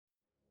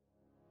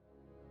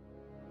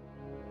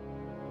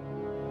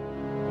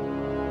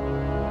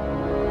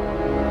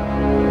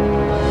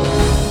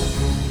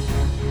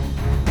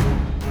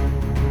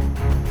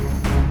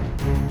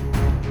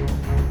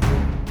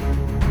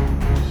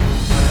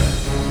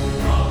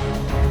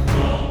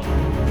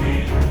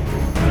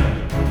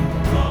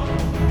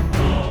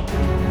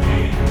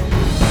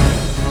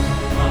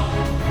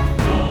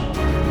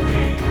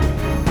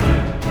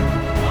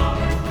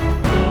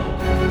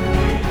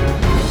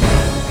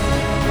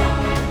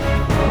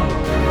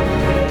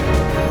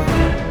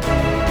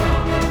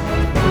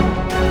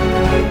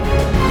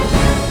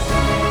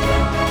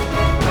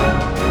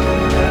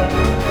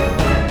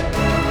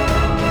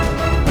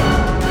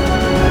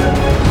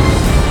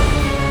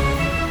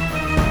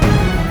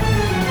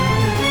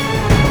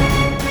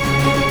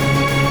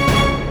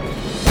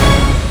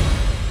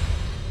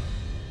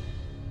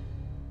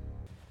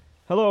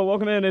Hello,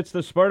 welcome in. It's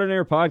the Spartan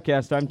Air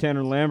Podcast. I'm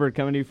Tanner Lambert,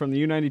 coming to you from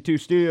the U92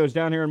 studios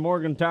down here in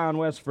Morgantown,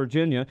 West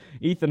Virginia.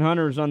 Ethan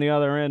Hunter's on the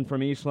other end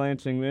from East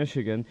Lansing,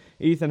 Michigan.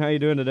 Ethan, how you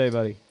doing today,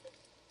 buddy?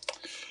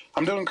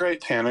 I'm doing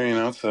great, Tanner.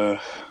 It's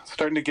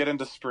starting to get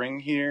into spring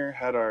here.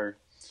 Had our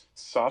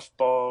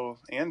softball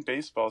and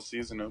baseball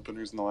season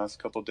openers in the last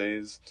couple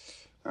days.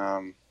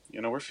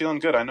 We're feeling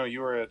good. I know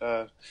you were at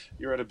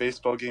a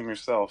baseball game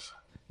yourself.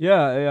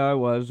 Yeah, I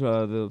was.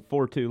 The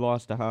 4-2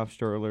 loss to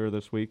Hofstra earlier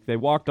this week. They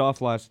walked off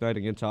last night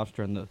against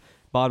Hofstra in the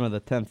bottom of the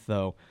 10th,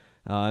 though.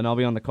 And I'll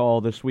be on the call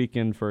this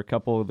weekend for a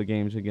couple of the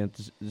games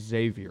against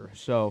Xavier.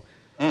 So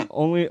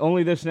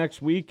only this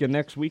next week, and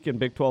next weekend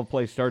Big 12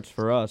 play starts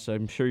for us.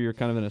 I'm sure you're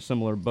kind of in a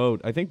similar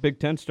boat. I think Big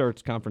 10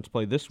 starts conference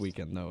play this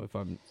weekend, though. If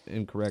I'm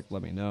incorrect,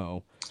 let me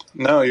know.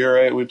 No, you're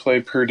right. We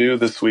play Purdue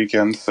this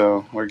weekend,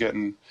 so we're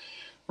getting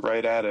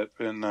right at it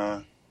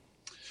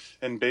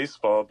in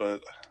baseball.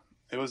 But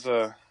it was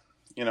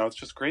it's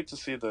just great to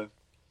see the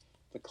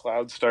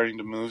clouds starting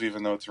to move,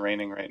 even though it's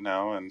raining right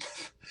now, and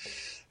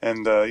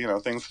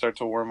things start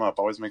to warm up.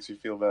 Always makes you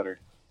feel better.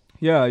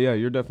 Yeah,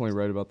 you're definitely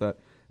right about that.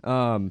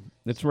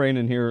 It's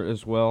raining here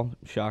as well,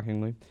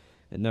 shockingly.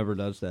 It never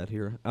does that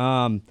here.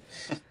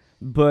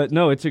 But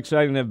no, it's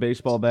exciting to have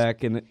baseball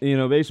back, and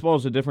baseball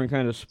is a different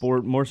kind of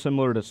sport, more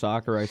similar to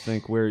soccer, I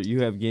think, where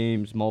you have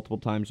games multiple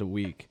times a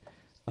week.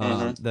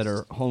 That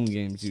are home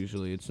games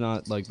usually. It's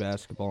not like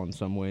basketball in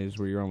some ways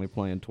where you're only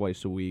playing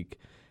twice a week.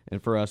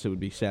 And for us, it would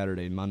be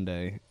Saturday,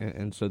 Monday.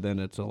 And so then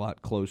it's a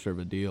lot closer of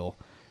a deal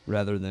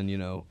rather than,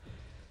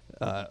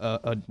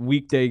 a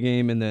weekday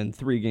game and then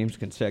 3 games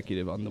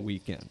consecutive on the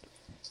weekend.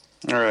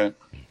 All right.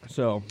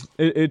 So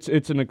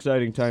it's an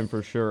exciting time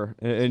for sure.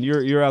 And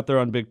you're out there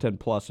on Big Ten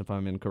Plus, if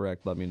I'm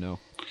incorrect. Let me know.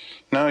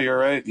 No, you're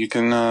right. You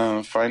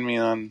can find me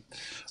on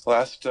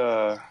last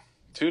 2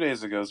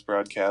 days ago's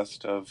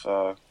broadcast of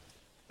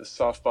the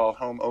softball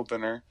home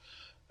opener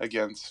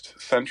against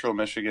Central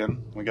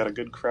Michigan. We got a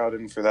good crowd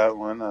in for that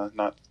one.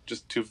 Not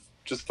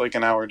just like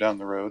an hour down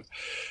the road.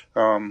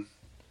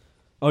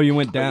 Oh, you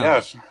went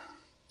down?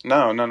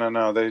 Yeah.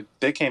 No.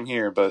 They came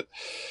here, but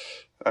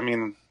I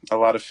mean, a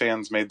lot of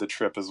fans made the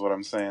trip, is what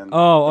I'm saying.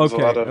 Oh,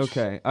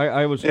 okay.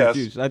 I was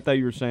confused. I thought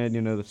you were saying,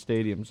 the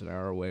stadium's an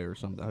hour away or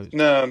something.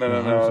 No.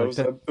 It was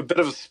a bit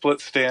of a split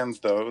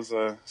stands, though. It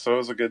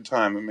was a good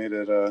time. It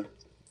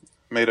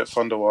made it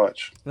fun to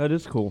watch. That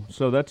is cool.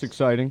 So that's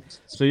exciting.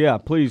 So yeah,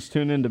 please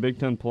tune in to Big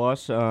Ten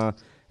Plus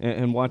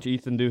and watch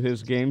Ethan do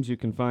his games. You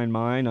can find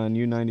mine on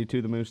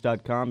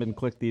u92themoose.com and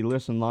click the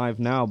Listen Live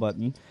Now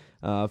button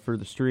for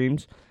the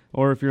streams.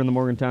 Or if you're in the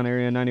Morgantown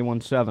area,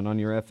 91.7 on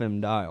your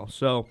FM dial.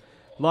 So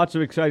lots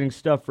of exciting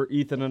stuff for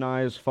Ethan and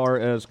I as far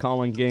as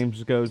calling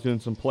games goes, doing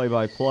some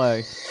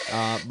play-by-play.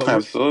 But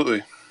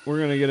absolutely. We're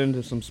going to get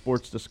into some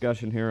sports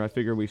discussion here. I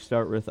figure we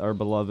start with our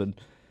beloved,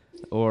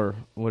 or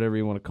whatever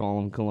you want to call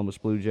them, Columbus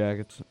Blue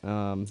Jackets.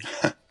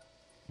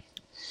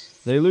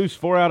 They lose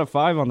 4 out of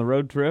 5 on the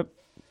road trip,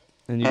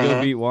 and you go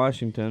beat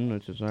Washington,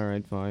 which is all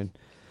right, fine.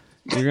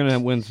 You're going to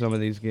win some of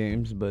these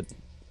games, but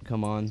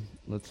come on,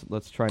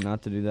 let's try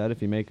not to do that.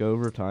 If you make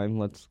overtime,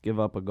 let's give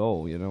up a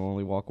goal.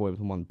 Only walk away with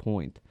 1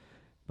 point.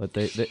 But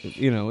they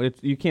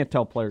you can't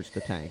tell players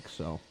to tank.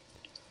 So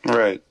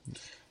right.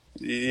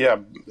 Yeah,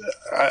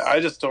 I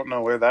just don't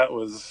know where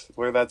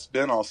that's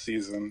been all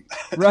season.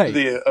 Right.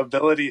 The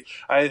ability,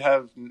 I've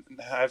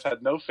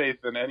had no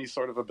faith in any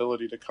sort of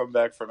ability to come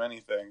back from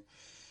anything.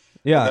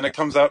 Yeah. And then it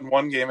comes out in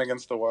one game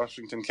against the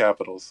Washington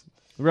Capitals.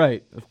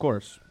 Right, of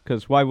course,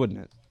 because why wouldn't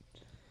it?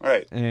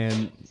 Right.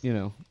 And,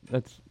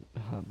 that's,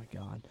 oh my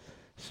God.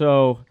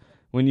 So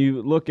when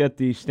you look at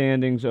the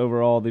standings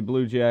overall, the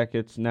Blue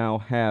Jackets now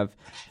have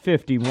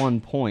 51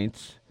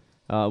 points,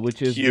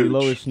 which is huge. The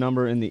lowest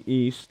number in the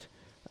East.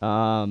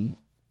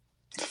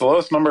 It's the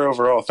lowest number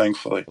overall,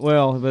 thankfully.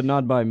 Well, but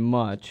not by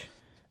much.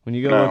 When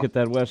you go look at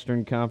that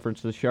Western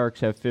Conference, the Sharks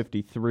have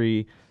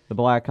 53, the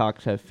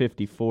Blackhawks have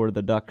 54,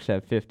 the Ducks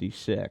have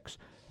 56.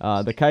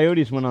 The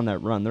Coyotes went on that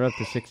run. They're up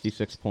to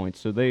 66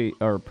 points, so they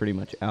are pretty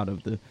much out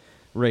of the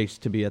race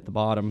to be at the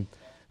bottom.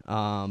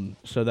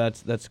 So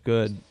that's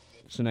good.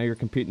 So now you're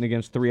competing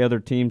against 3 other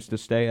teams to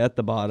stay at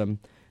the bottom,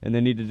 and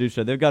they need to do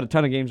so. They've got a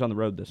ton of games on the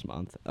road this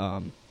month.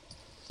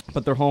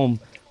 But they're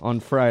home on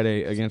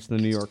Friday against the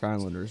New York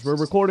Islanders. We're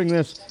recording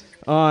this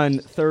on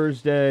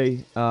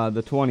Thursday,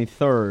 the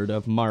 23rd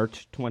of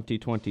March,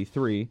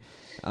 2023.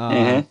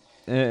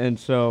 And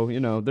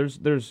so,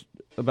 there's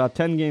about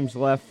 10 games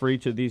left for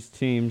each of these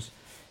teams.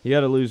 You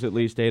got to lose at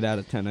least 8 out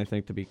of 10, I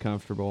think, to be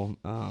comfortable.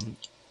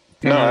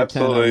 10 out of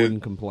 10, I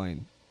wouldn't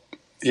complain.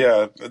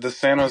 Yeah, the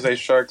San Jose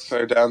Sharks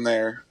are down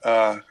there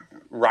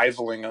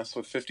rivaling us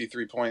with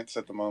 53 points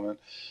at the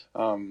moment.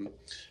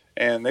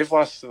 And they've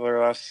lost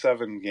their last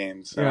 7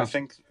 games. And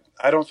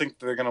I don't think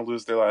they're going to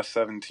lose their last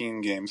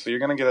 17 games. So you're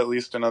going to get at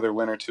least another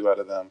win or 2 out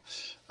of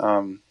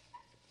them.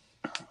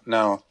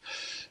 Now,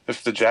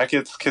 if the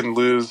Jackets can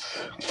lose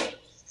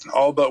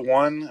all but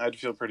one, I'd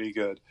feel pretty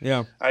good.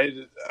 Yeah.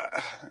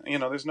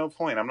 There's no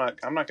point. I'm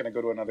not going to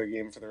go to another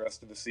game for the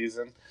rest of the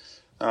season.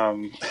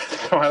 I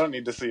don't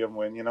need to see him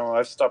win.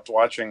 I stopped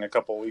watching a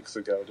couple weeks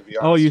ago, to be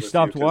honest. Oh, you with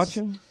stopped you,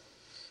 watching?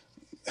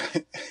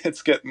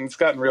 It's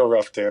gotten real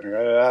rough,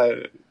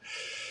 Tanner.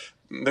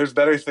 There's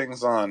better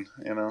things on.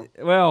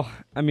 Well,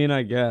 I mean,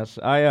 I guess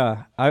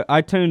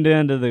I tuned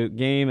into the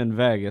game in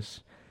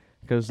Vegas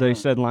because they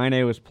said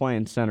Line was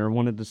playing center.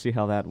 Wanted to see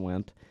how that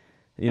went.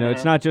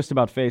 It's not just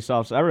about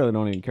face-offs. I really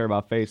don't even care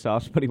about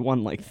face-offs, but he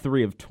won like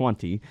 3 of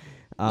 20.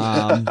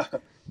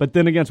 But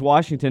then against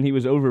Washington, he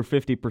was over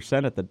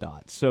 50% at the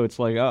dots. So it's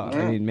like,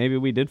 I mean, maybe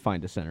we did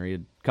find a center. He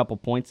had a couple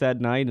points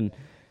that night, and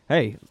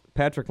hey,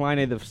 Patrick Line,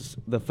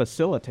 the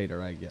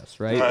facilitator, I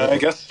guess, right? I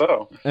guess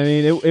so. I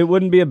mean, it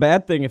wouldn't be a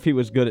bad thing if he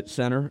was good at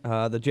center.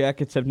 The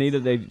Jackets have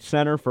needed a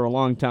center for a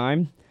long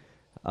time,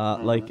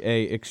 like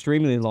a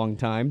extremely long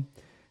time.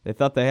 They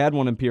thought they had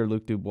one in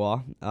Pierre-Luc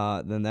Dubois.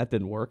 Then that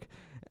didn't work.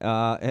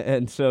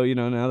 And so,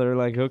 now they're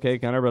like, okay,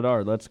 Connor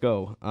Bedard, let's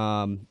go.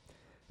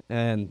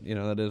 And,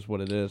 that is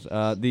what it is.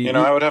 I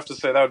would have to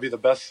say that would be the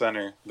best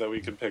center that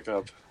we could pick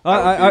up.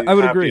 I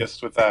would agree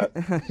with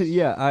that.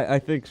 Yeah, I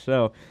think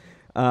so.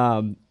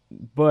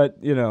 But,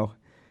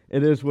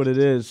 it is what it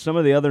is. Some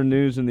of the other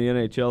news in the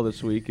NHL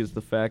this week is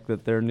the fact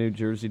that their New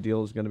Jersey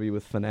deal is going to be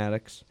with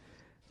Fanatics.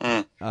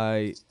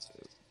 I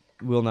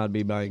will not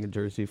be buying a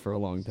jersey for a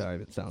long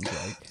time, it sounds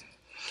like.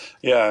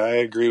 Yeah, I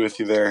agree with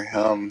you there.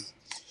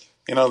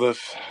 They're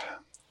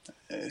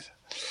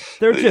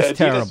just Adidas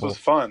terrible. Was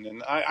fun,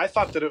 and I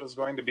thought that it was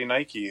going to be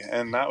Nike,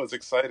 and that was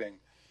exciting.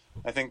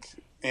 I think,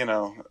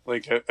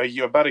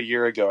 about a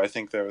year ago, I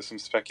think there was some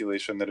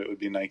speculation that it would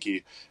be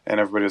Nike, and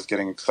everybody was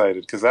getting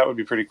excited, because that would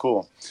be pretty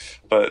cool.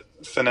 But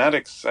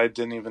Fanatics, I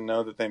didn't even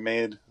know that they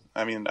made.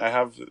 I mean,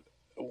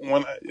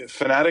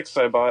 Fanatics,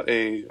 I bought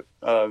a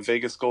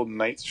Vegas Golden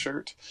Knights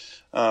shirt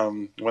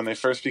when they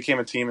first became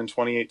a team in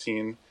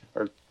 2018,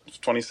 or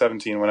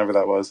 2017, whenever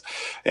that was,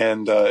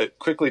 and it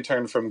quickly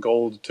turned from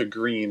gold to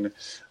green.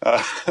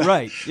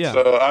 Right. Yeah.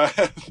 So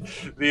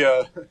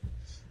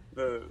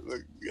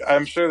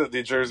I'm sure that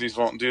the jerseys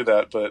won't do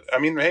that, but I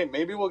mean, hey,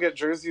 maybe we'll get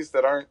jerseys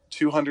that aren't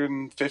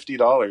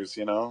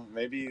 $250.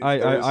 Maybe I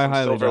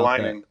highly silver doubt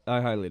lining. that.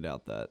 I highly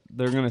doubt that.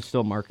 They're going to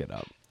still mark it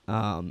up.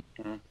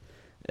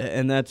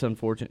 And that's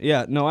unfortunate.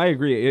 Yeah, no, I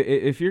agree.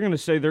 If you're going to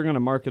say they're going to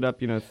mark it up,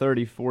 30,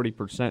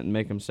 40% and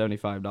make them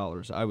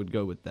 $75, I would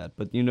go with that.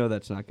 But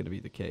that's not going to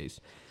be the case,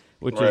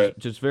 which is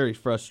just very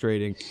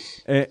frustrating.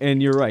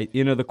 And you're right.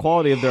 The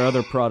quality of their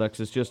other products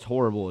is just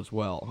horrible as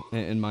well,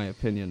 in my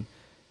opinion.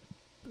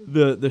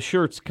 The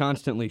shirts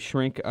constantly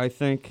shrink, I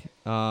think.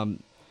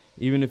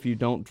 Even if you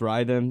don't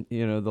dry them,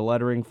 the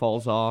lettering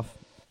falls off.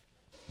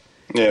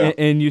 Yeah.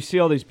 And you see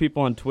all these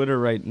people on Twitter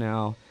right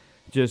now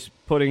just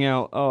putting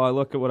out, I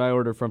look at what I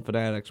ordered from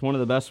Fanatics. One of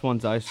the best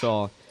ones I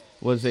saw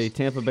was a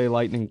Tampa Bay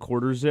Lightning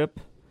quarter zip.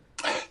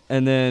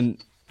 And then,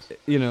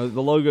 the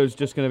logo's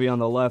just going to be on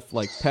the left,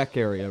 like pec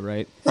area,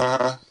 right?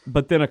 Uh-huh.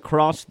 But then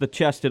across the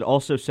chest, it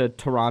also said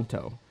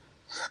Toronto.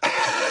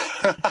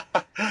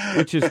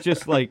 Which is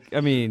just like,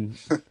 I mean,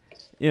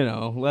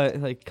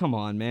 like, come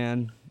on,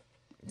 man.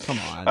 Come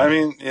on.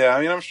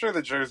 I'm sure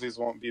the jerseys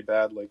won't be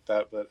bad like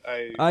that, but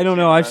I don't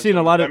know. I've seen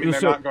a lot of.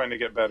 they're not going to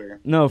get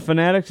better. No,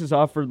 Fanatics has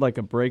offered like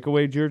a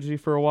breakaway jersey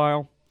for a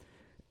while,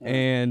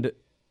 and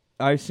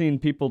I've seen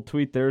people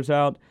tweet theirs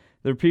out.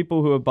 There are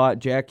people who have bought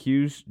Jack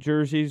Hughes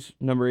jerseys,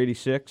 number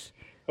 86,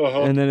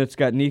 and then it's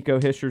got Nico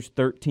Hischier's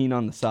 13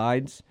 on the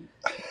sides.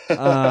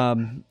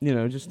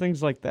 Just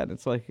things like that.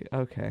 It's like,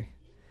 okay.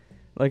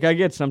 Like, I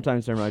get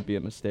sometimes there might be a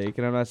mistake,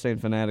 and I'm not saying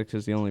Fanatics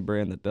is the only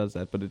brand that does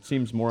that, but it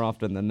seems more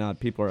often than not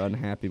people are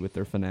unhappy with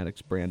their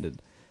Fanatics branded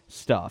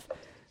stuff.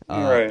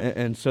 Right.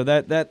 And so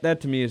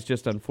that to me is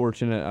just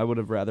unfortunate. I would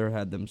have rather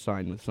had them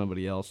sign with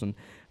somebody else. And,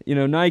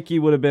 Nike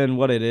would have been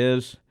what it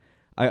is.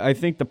 I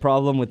think the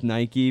problem with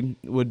Nike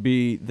would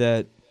be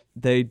that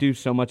they do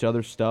so much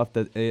other stuff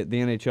that the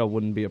NHL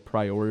wouldn't be a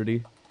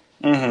priority.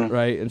 Mm-hmm.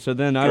 Right? And so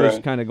then I was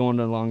kind of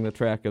going along the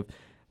track of,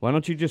 why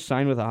don't you just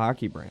sign with a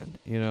hockey brand?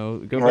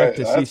 Go back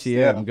to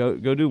CCM. Yeah.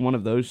 Go do one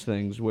of those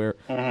things where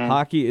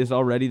hockey is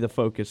already the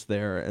focus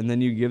there, and then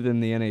you give them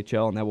the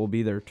NHL, and that will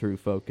be their true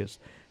focus.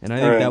 And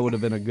I think that would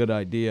have been a good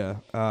idea,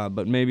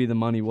 but maybe the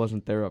money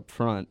wasn't there up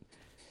front.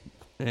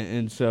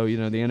 And so, the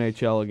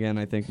NHL, again,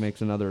 I think makes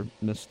another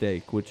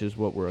mistake, which is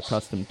what we're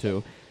accustomed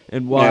to.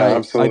 And why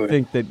I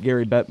think that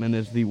Gary Bettman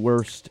is the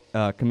worst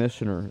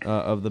commissioner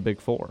of the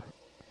Big Four.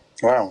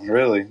 Wow,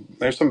 really?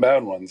 There's some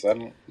bad ones.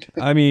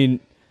 I mean...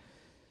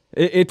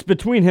 It's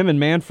between him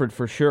and Manfred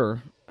for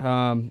sure,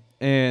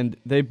 and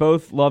they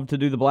both love to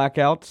do the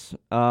blackouts.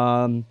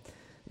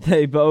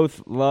 They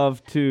both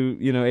love to,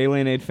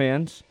 alienate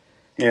fans.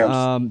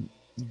 Yeah.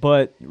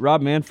 But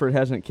Rob Manfred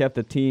hasn't kept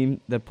a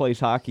team that plays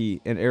hockey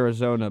in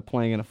Arizona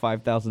playing in a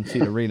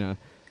 5,000-seat arena.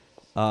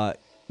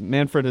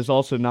 Manfred has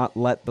also not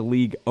let the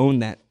league own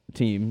that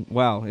team.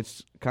 Wow,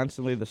 it's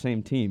constantly the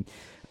same team.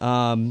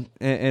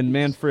 And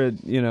Manfred,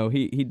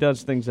 he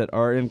does things that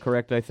are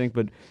incorrect, I think,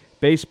 but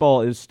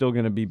baseball is still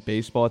going to be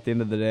baseball at the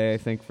end of the day, I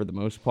think, for the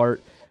most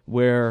part,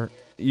 where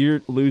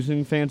you're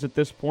losing fans at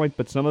this point,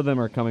 but some of them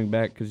are coming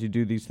back because you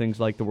do these things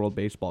like the World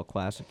Baseball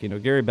Classic.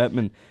 Gary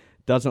Bettman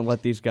doesn't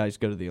let these guys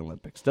go to the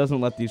Olympics,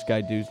 doesn't let these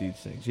guys do these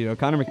things.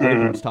 Connor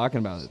McDavid was talking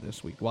about it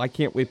this week. Why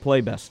can't we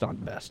play best on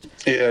best?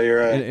 Yeah, you're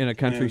right. In a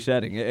country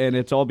setting. And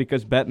it's all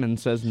because Bettman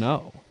says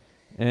no.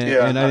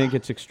 And I think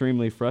it's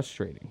extremely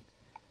frustrating.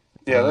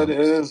 Yeah, that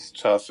is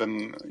tough.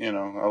 And,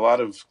 a lot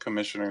of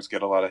commissioners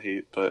get a lot of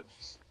hate, but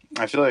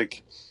I feel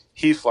like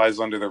he flies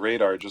under the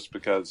radar just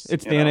because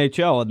it's the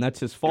NHL, and that's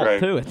his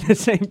fault too. At the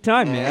same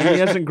time, man, he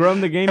hasn't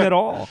grown the game at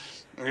all.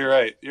 You're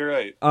right.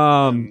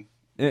 And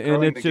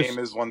growing it's the game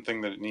is one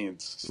thing that it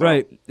needs. So.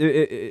 Right.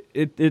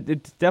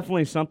 It's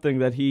definitely something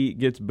that he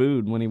gets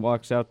booed when he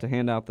walks out to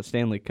hand out the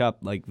Stanley Cup,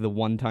 like the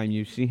one time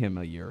you see him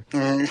a year.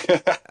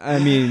 I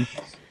mean,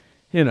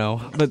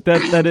 but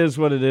that is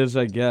what it is,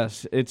 I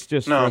guess. It's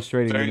just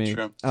frustrating to me.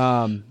 True.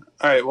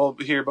 All right. Well,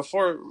 here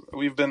before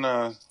we've been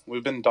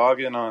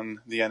dogging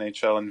on the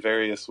NHL in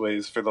various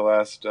ways for the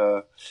last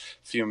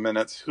few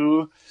minutes.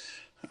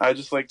 I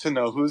just like to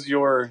know who's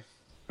your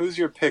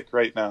pick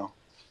right now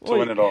to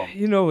win it all.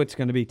 It's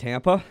going to be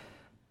Tampa.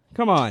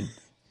 Come on,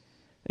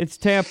 it's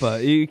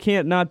Tampa. You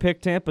can't not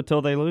pick Tampa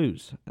till they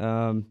lose.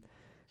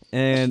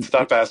 And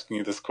stop asking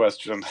you this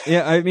question.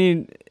 Yeah, I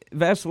mean,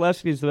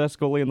 Vasilevsky is the best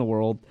goalie in the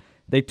world.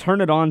 They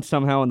turn it on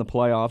somehow in the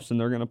playoffs, and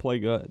they're going to play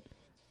good.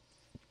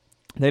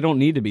 They don't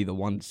need to be the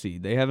 1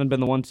 seed. They haven't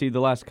been the 1 seed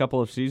the last couple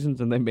of seasons,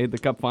 and they made the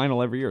Cup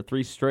final every year,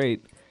 3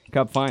 straight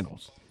Cup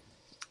finals.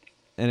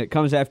 And it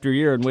comes after a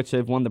year in which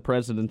they've won the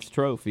President's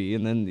Trophy,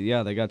 and then,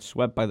 they got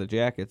swept by the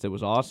Jackets. It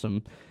was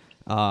awesome,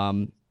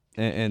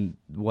 and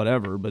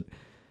whatever. But,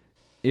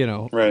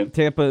 right.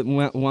 Tampa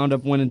wound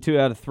up winning 2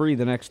 out of 3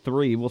 the next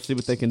 3. We'll see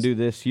what they can do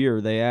this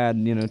year. They add,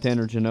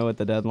 Tanner Jeannot at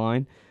the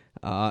deadline.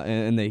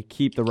 And they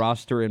keep the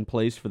roster in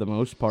place for the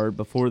most part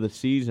before the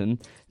season.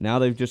 Now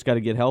they've just got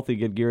to get healthy,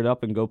 get geared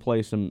up, and go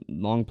play some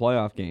long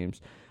playoff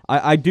games.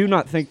 I do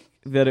not think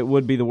that it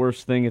would be the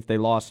worst thing if they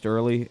lost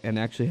early and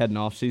actually had an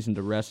offseason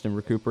to rest and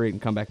recuperate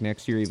and come back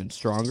next year even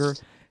stronger.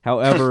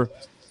 However,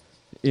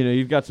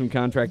 you've got some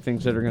contract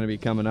things that are going to be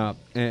coming up,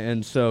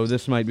 and so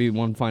this might be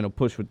one final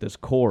push with this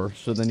core.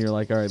 So then you're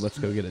like, all right, let's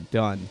go get it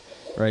done.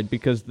 Right,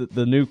 because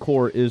the new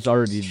core is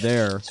already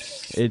there.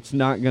 It's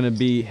not going to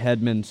be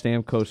Hedman,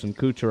 Stamkos, and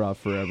Kucherov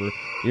forever.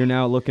 You're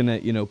now looking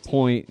at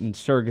Point and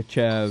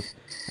Sergachev,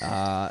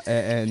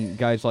 and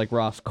guys like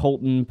Ross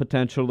Colton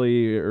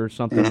potentially, or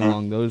something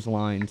along those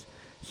lines.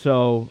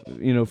 So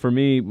for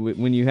me,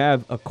 when you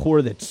have a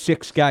core that's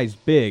 6 guys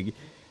big,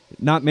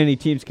 not many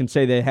teams can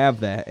say they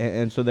have that,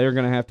 and so they're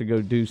going to have to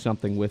go do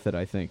something with it,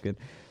 I think. And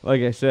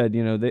like I said,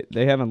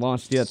 they haven't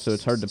lost yet, so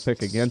it's hard to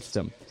pick against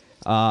them.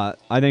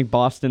 I think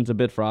Boston's a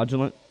bit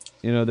fraudulent.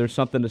 There's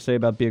something to say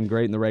about being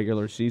great in the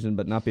regular season,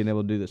 but not being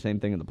able to do the same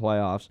thing in the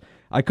playoffs.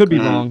 I could be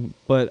wrong,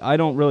 but I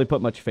don't really put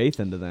much faith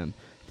into them,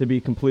 to be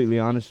completely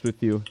honest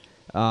with you.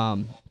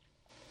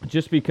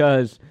 Just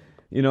because,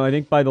 I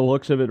think by the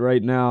looks of it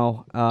right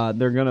now,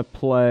 they're going to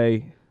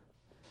play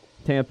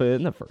Tampa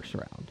in the first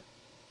round.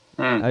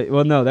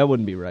 Well, no, that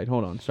wouldn't be right.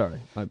 Hold on.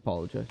 Sorry. I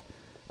apologize.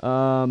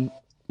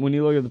 When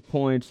you look at the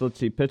points, let's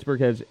see.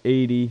 Pittsburgh has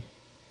 80.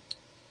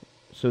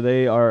 So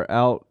they are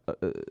out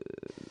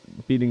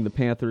beating the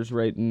Panthers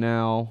right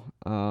now.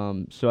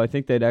 So I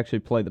think they'd actually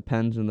play the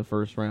Pens in the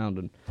first round.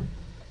 And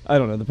I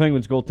don't know. The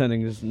Penguins'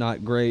 goaltending is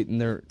not great,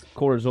 and their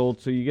core is old.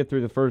 So you get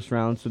through the first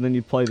round. So then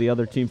you play the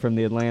other team from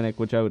the Atlantic,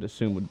 which I would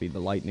assume would be the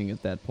Lightning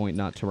at that point,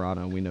 not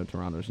Toronto. We know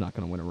Toronto's not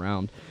going to win a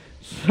round.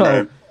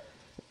 So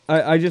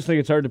I just think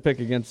it's hard to pick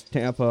against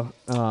Tampa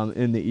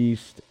in the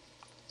East.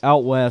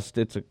 Out West,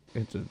 it's a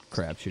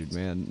crapshoot,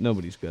 man.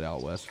 Nobody's good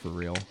out West for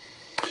real.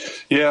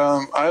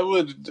 Yeah, I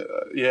would.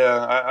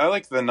 I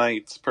like the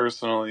Knights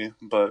personally,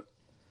 but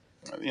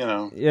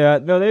Yeah,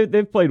 no,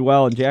 they've played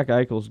well, and Jack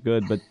Eichel's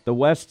good, but the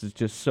West is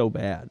just so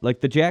bad.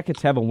 Like the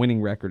Jackets have a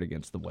winning record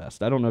against the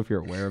West. I don't know if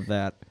you're aware of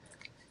that.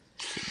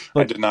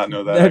 I did not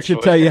know that. That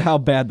should tell you how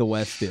bad the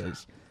West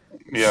is.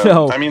 Yeah,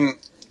 so, I mean,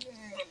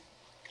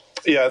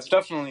 yeah, it's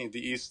definitely the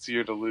East's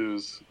year to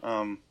lose,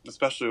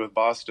 especially with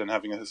Boston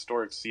having a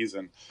historic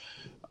season.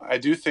 I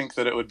do think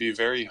that it would be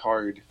very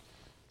hard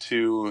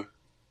to.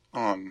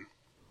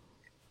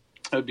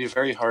 It would be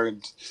very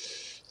hard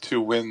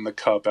to win the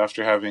Cup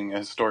after having a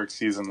historic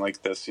season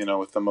like this,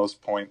 with the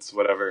most points,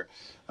 whatever.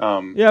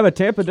 Yeah, but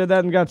Tampa did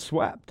that and got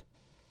swept.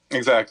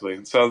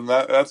 Exactly. So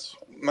that's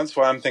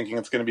why I'm thinking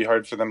it's going to be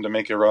hard for them to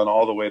make a run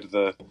all the way to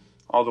the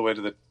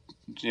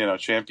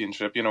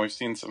championship. We've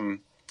seen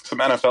some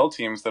NFL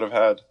teams that have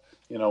had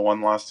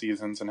 1-loss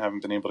seasons and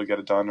haven't been able to get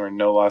it done, or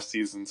no loss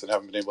seasons and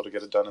haven't been able to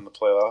get it done in the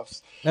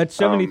playoffs. That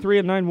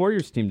 73-9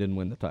 Warriors team didn't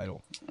win the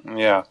title.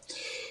 Yeah,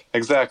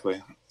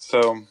 exactly.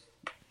 So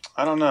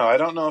I don't know. I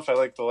don't know if I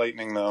like the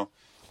Lightning though.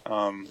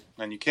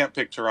 And you can't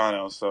pick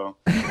Toronto, so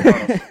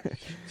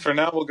for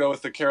now we'll go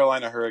with the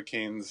Carolina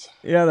Hurricanes.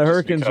 Yeah, the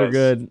Hurricanes are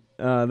good.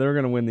 They're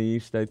going to win the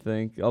East, I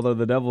think. Although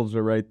the Devils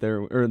are right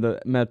there, or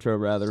the Metro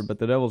rather, but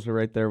the Devils are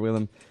right there with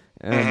them.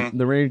 And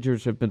the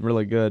Rangers have been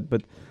really good.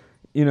 But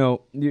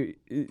you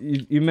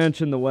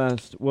mentioned the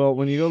West. Well,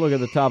 when you go look at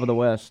the top of the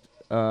West,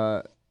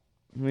 let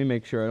me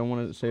make sure. I don't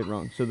want to say it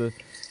wrong. So the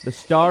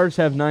Stars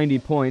have 90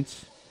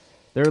 points.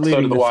 They're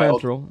leading the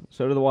Central.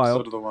 So do the Wild.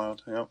 So do the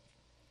Wild.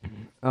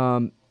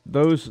 Yep.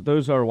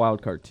 Those are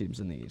wild card teams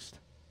in the East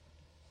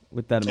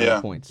with that amount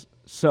of points.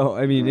 So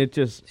I mean, it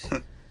just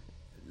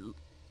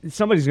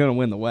somebody's going to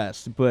win the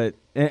West, but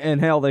and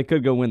hell, they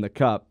could go win the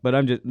Cup. But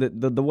I'm just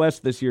the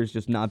West this year has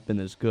just not been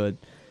as good,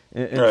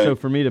 and so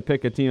for me to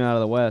pick a team out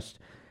of the West,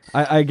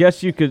 I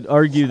guess you could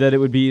argue that it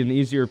would be an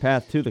easier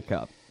path to the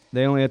Cup.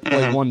 They only have to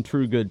play one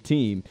true good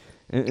team,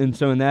 and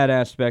so in that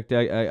aspect,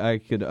 I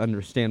could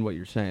understand what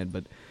you're saying.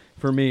 But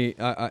for me,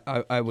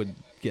 I would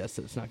guess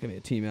that it's not going to be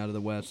a team out of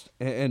the West,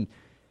 and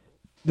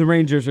the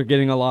Rangers are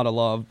getting a lot of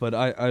love, but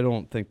I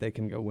don't think they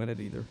can go win it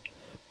either.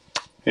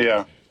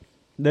 Yeah.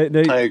 I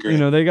agree.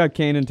 They got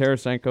Kane and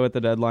Tarasenko at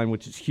the deadline,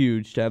 which is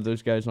huge to have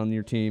those guys on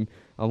your team,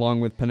 along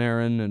with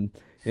Panarin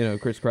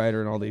and Chris Kreider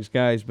and all these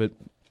guys. But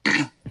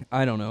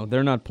I don't know;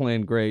 they're not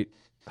playing great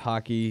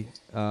hockey.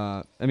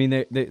 I mean,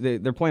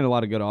 they're playing a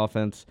lot of good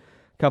offense,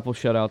 a couple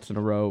shutouts in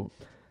a row.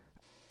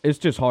 It's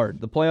just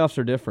hard. The playoffs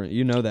are different.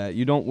 You know that.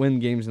 You don't win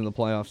games in the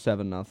playoffs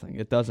 7-0.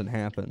 It doesn't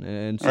happen.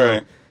 And so,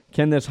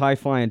 can this high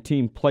flying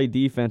team play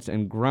defense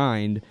and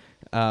grind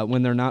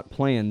when they're not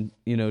playing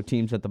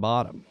teams at the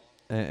bottom?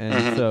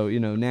 And so,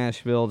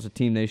 Nashville's a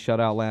team they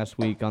shut out last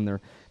week on their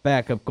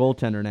backup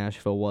goaltender.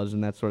 Nashville was,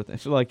 and that sort of thing.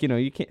 So,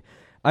 you can't.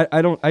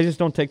 I just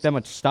don't take that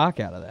much stock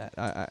out of that.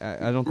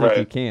 I don't think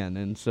you can,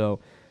 and so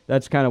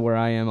that's kind of where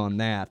I am on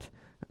that.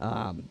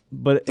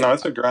 But no,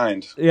 it's a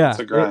grind. Yeah, it's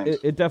a grind.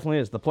 It definitely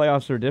is. The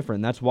playoffs are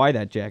different. That's why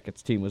that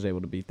Jackets team was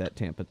able to beat that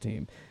Tampa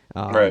team,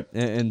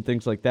 and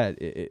things like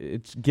that.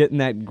 It's getting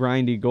that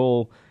grindy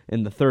goal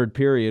in the third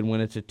period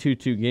when it's a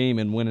 2-2 game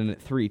and winning it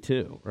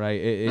 3-2.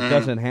 Right? It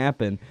doesn't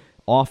happen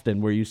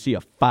often where you see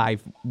a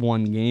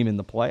 5-1 game in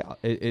the playoff.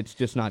 It's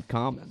just not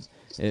common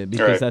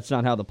because that's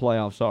not how the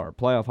playoffs are.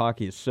 Playoff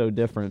hockey is so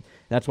different.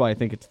 That's why I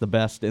think it's the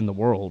best in the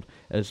world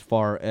as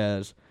far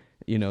as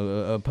a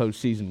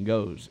postseason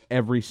goes.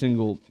 Every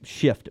single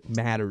shift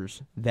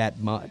matters that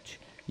much.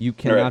 You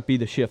cannot be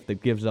the shift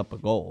that gives up a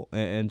goal.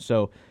 And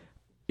so,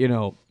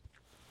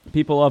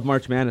 people love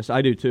March Madness.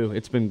 I do too.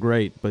 It's been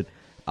great, but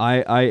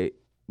I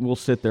will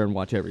sit there and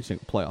watch every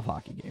single playoff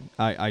hockey game.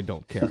 I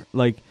don't care.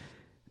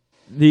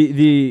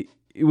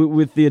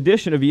 With the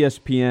addition of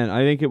ESPN,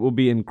 I think it will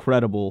be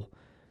incredible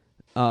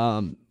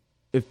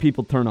if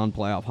people turn on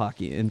playoff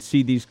hockey and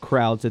see these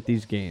crowds at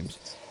these games.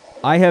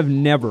 I have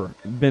never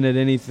been at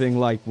anything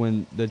like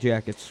when the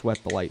Jackets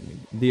swept the Lightning.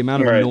 The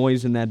amount of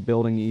noise in that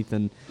building,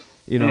 Ethan,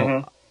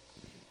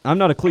 I'm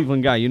not a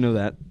Cleveland guy, you know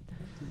that.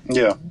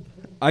 Yeah.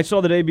 I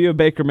saw the debut of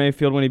Baker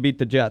Mayfield when he beat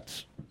the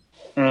Jets.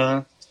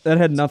 Mm-hmm. That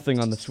had nothing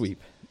on the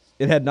sweep.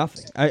 It had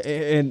nothing.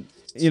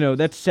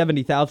 That's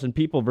 70,000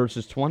 people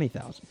versus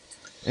 20,000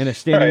 in a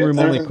standing room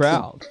only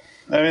crowd.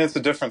 It's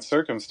a different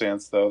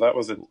circumstance, though. That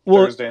was a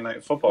Thursday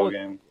night football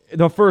game.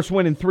 The first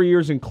win in 3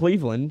 years in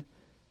Cleveland.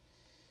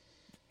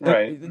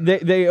 Right.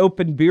 They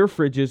opened beer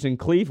fridges in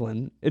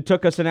Cleveland. It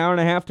took us an hour and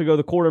a half to go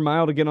the quarter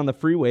mile to get on the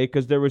freeway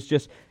because there was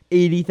just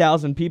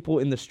 80,000 people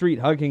in the street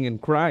hugging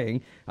and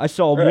crying. I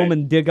saw a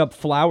woman dig up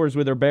flowers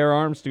with her bare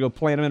arms to go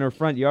plant them in her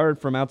front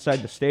yard from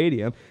outside the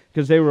stadium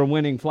because they were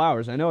winning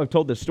flowers. I know I've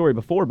told this story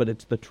before, but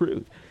it's the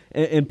truth.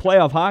 In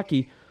playoff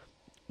hockey,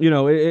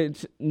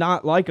 it's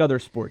not like other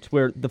sports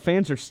where the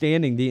fans are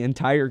standing the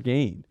entire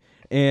game.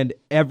 And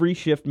every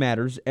shift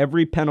matters.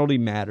 Every penalty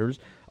matters.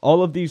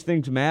 All of these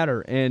things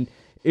matter. And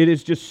it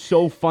is just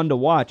so fun to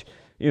watch.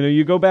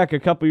 You go back a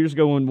couple years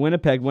ago when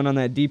Winnipeg went on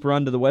that deep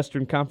run to the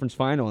Western Conference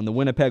Final and the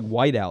Winnipeg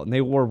whiteout, and they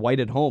wore white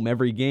at home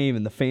every game,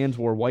 and the fans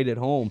wore white at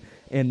home.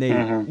 And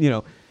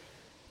they,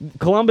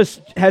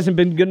 Columbus hasn't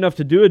been good enough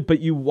to do it,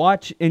 but you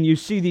watch and you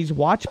see these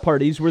watch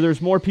parties where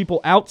there's more people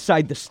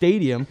outside the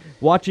stadium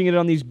watching it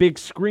on these big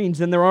screens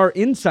than there are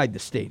inside the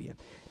stadium.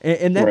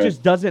 And that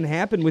just doesn't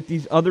happen with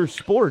these other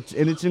sports,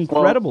 and it's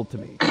incredible to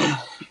me.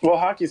 Well,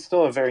 hockey's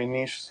still a very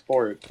niche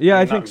sport. Yeah,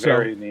 I think so.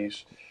 Very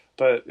niche,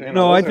 but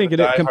no, I think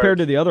compared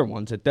to the other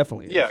ones, it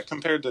definitely is. Yeah,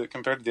 compared to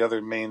the other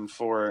main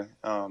 4,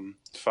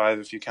 5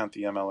 if you count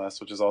the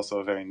MLS, which is also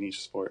a very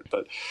niche sport.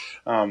 But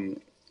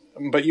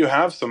you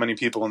have so many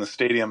people in the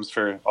stadiums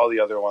for all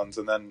the other ones,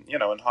 and then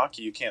in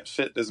hockey you can't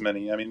fit as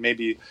many. I mean,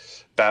 maybe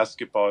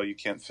basketball you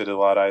can't fit a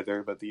lot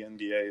either, but the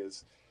NBA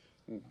is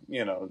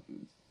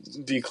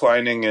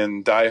declining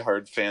in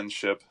diehard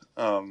fanship.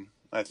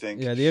 I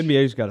think. Yeah, the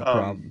NBA's got a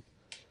problem.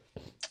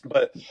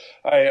 But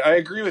I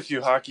agree with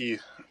you. Hockey,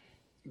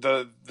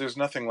 there's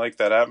nothing like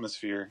that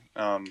atmosphere.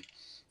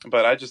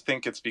 But I just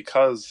think it's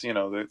because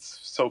it's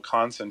so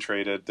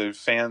concentrated. The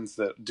fans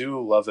that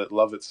do love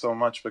it so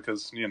much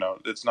because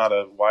it's not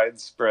a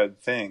widespread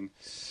thing.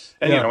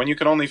 And when you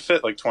can only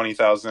fit like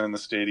 20,000 in the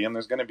stadium,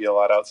 there's going to be a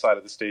lot outside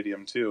of the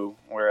stadium too.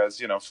 Whereas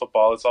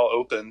football, it's all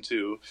open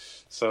too.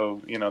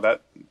 So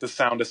that the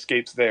sound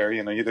escapes there.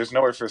 There's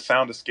nowhere for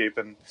sound escape,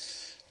 and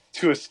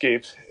to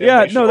escape in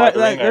Yeah, no, Nationwide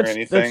Arena or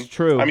anything. That's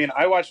true. I mean,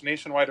 I watched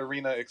Nationwide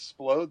Arena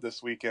explode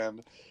this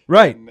weekend.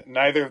 Right. And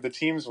neither of the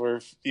teams were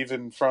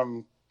even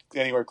from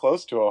anywhere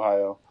close to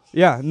Ohio.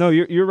 Yeah, no,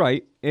 you're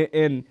right,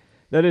 and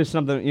that is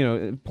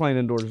something, playing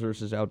indoors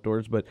versus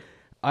outdoors. But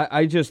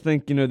I just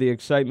think the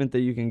excitement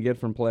that you can get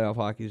from playoff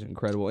hockey is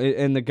incredible,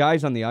 and the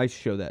guys on the ice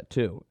show that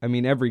too. I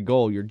mean, every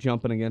goal you're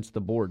jumping against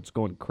the boards,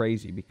 going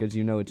crazy because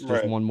it's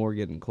just one more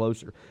getting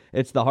closer.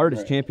 It's the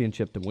hardest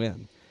championship to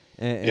win,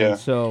 and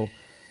so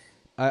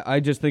I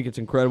just think it's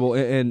incredible.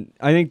 And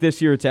I think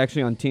this year it's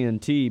actually on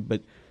TNT,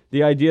 but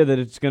the idea that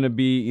it's going to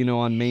be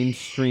on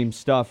mainstream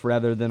stuff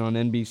rather than on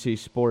NBC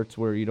Sports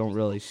where you don't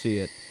really see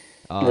it.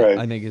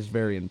 I think is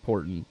very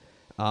important.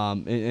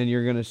 And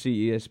you're going to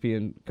see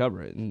ESPN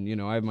cover it.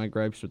 And, I have my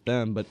gripes with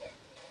them, but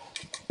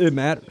it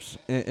matters.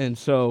 And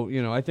so,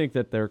 I think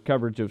that their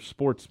coverage of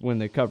sports when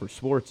they cover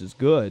sports is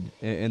good,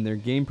 and their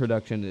game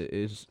production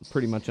is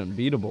pretty much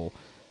unbeatable.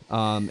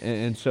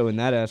 And so in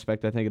that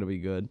aspect, I think it'll be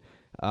good.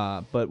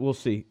 But we'll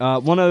see.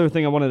 One other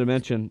thing I wanted to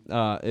mention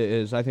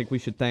is I think we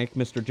should thank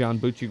Mr. John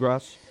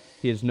Buccigross.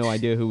 He has no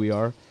idea who we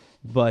are,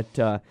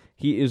 but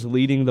he is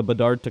leading the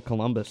Bedard to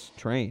Columbus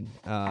train.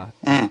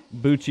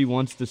 Bucci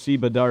wants to see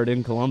Bedard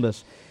in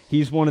Columbus.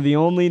 He's one of the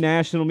only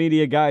national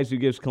media guys who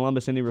gives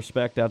Columbus any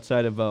respect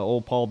outside of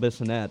old Paul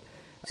Bissonnette.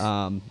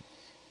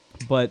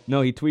 But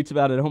no, he tweets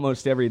about it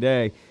almost every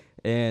day,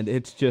 and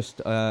it's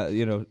just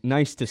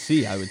nice to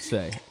see, I would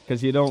say,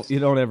 because you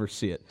don't ever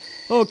see it.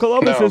 Oh,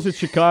 Columbus isn't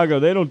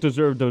Chicago; they don't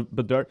deserve the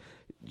Bedard.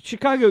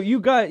 Chicago, you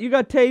got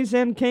Taves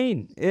and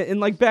Kane in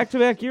like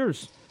back-to-back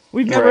years.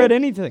 We've never had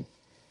anything.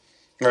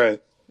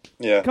 Right.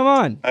 Yeah. Come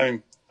on. I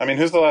mean,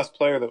 who's the last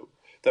player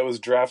that was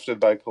drafted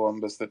by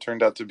Columbus that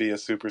turned out to be a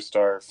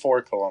superstar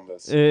for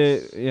Columbus?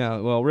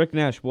 Well, Rick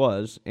Nash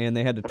was, and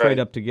they had to trade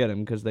up to get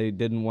him because they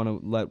didn't want to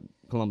let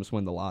Columbus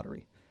win the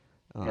lottery.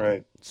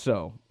 Right.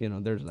 So,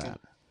 there's that.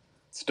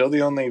 Still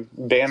the only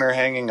banner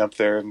hanging up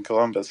there in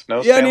Columbus. No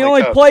Yeah, Stanley and he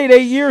only Cup. played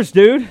 8 years,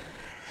 dude.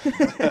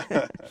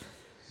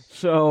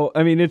 So,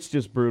 I mean, it's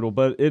just brutal,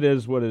 but it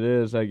is what it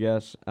is, I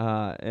guess.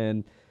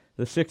 And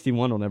the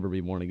 61 will never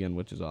be worn again,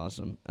 which is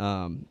awesome.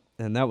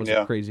 And that was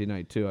a crazy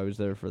night, too. I was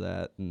there for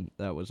that, and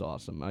that was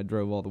awesome. I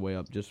drove all the way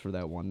up just for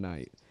that one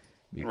night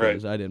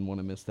because I didn't want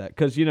to miss that.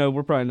 Because,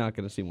 we're probably not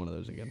going to see one of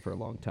those again for a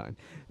long time.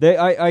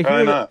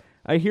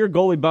 I hear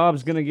goalie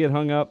Bob's going to get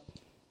hung up.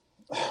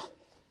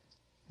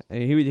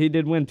 He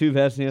did win 2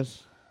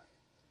 Vesnias.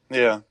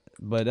 Yeah.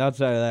 But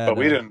outside of that... But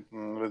we didn't...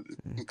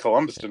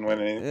 Columbus didn't win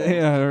anything.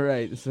 Yeah,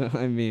 right. So,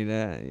 I mean,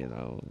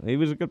 he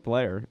was a good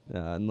player,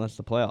 unless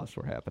the playoffs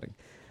were happening.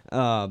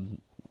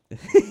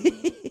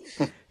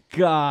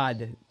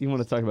 God, you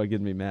want to talk about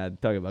getting me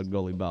mad? Talk about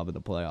goalie Bob in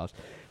the playoffs.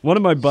 One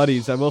of my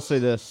buddies, I will say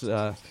this,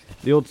 the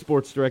old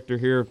sports director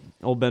here,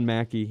 old Ben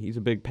Mackey, he's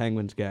a big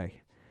Penguins guy.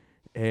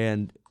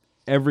 And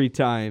every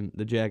time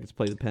the Jackets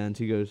play the Pens,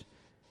 he goes,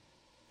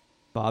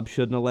 Bob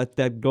shouldn't have let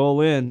that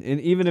goal in.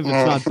 And even if it's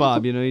not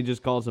Bob, he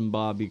just calls him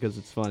Bob because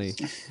it's funny.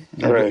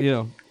 Right.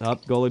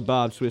 Goalie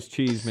Bob, Swiss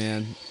cheese,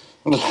 man.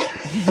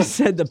 He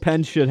said the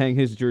Pens should hang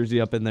his jersey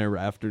up in their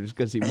rafters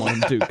because he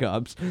won 2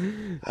 cups.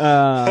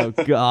 Oh,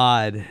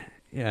 God.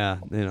 Yeah,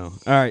 All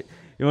right.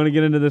 You want to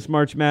get into this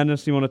March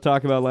Madness? You want to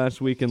talk about last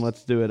weekend?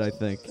 Let's do it, I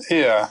think.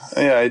 Yeah,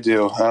 I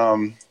do.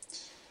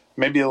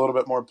 Maybe a little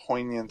bit more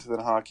poignant than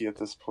hockey at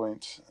this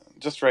point,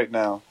 just right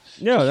now.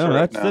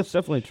 That's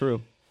definitely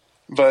true.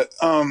 But,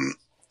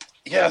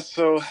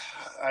 so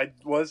I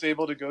was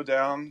able to go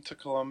down to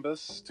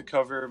Columbus to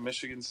cover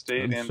Michigan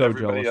State and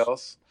everybody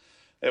else.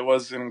 It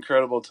was an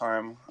incredible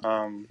time.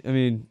 I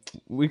mean,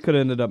 we could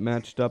have ended up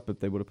matched up if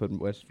they would have put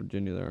West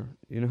Virginia there.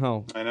 You know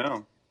how? I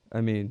know. I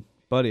mean,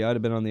 buddy, I'd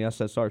have been on the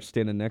SSR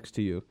standing next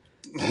to you,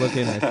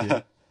 looking at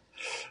you.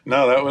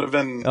 No, that would have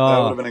been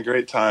a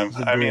great time.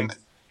 I mean,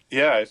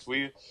 yeah,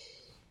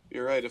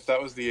 you're right. If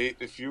that was the 8,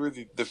 if you were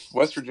the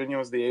West Virginia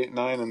was the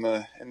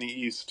 8-9 in the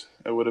East,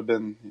 you would have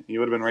been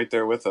right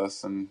there with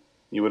us, and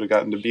you would have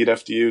gotten to beat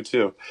FDU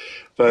too.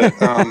 But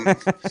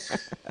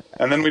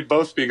and then we'd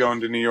both be going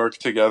to New York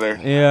together.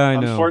 Yeah, I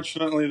know.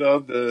 Unfortunately, though,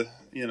 the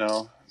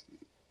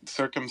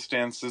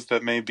circumstances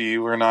that may be,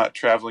 we're not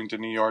traveling to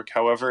New York.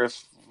 However,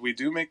 if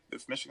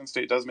Michigan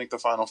State does make the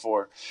Final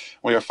Four,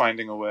 we are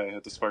finding a way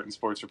at the Spartan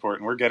Sports Report,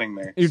 and we're getting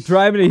there. You're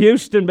driving to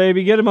Houston,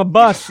 baby. Get him a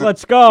bus.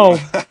 Let's go.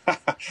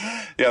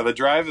 Yeah, the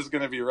drive is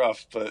going to be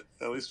rough, but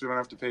at least we don't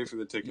have to pay for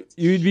the tickets.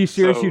 You'd be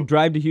serious? You'd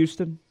drive to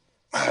Houston?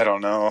 I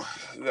don't know.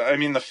 I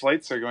mean, the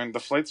flights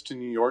to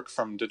New York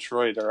from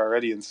Detroit are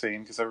already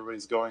insane because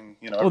everybody's going,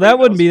 Well, that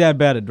wouldn't be that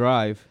bad a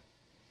drive.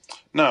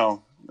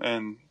 No,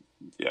 and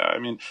yeah, I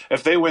mean,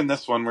 if they win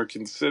this one, we're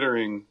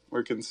considering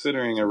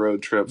a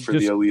road trip for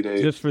the Elite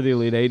Eight. Just for the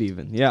Elite Eight,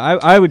 even. Yeah,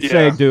 I would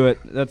say do it.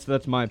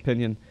 That's my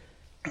opinion.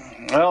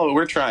 Well,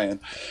 we're trying.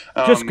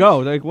 Just go.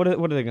 Like, what are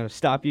they going to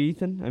stop you,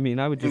 Ethan? I mean,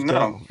 I would just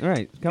go. All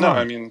right, come on.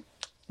 I mean,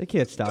 they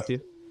can't stop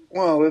you.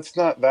 Well, it's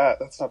not that.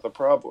 That's not the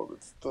problem.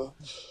 It's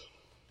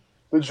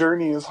the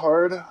journey is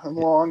hard and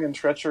long and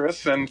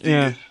treacherous, and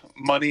the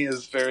money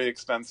is very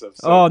expensive.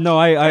 So, oh no,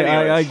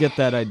 I get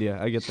that idea.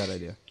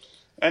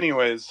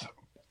 anyways,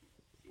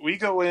 we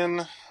go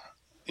in,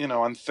 on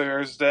on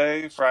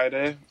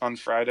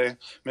Friday,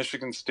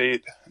 Michigan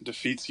State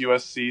defeats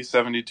USC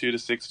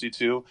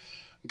 72-62.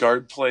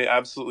 Guard play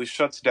absolutely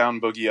shuts down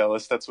Boogie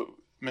Ellis. That's what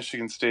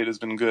Michigan State has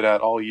been good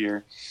at all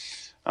year,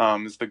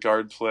 is the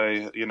guard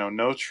play.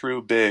 No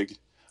true big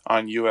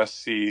on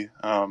USC.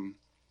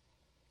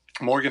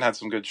 Morgan had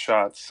some good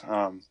shots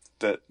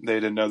that they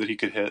didn't know that he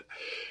could hit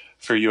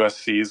for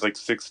USC's like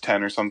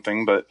 6'10" or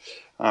something, but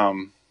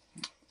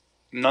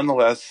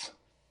nonetheless,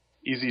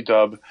 easy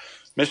dub.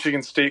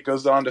 Michigan State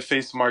goes on to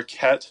face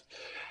Marquette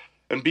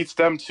and beats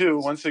them too.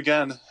 Once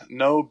again,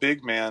 no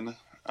big man,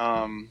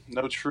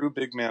 no true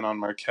big man on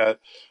Marquette.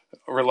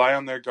 Rely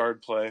on their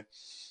guard play.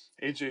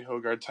 AJ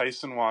Hogarth,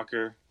 Tyson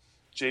Walker,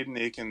 Jaden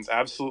Akins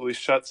absolutely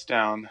shuts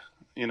down,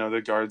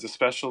 the guards,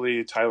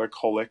 especially Tyler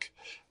Kolek,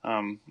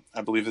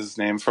 I believe is his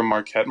name, from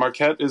Marquette.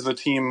 Marquette is a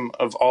team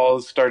of all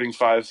starting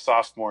 5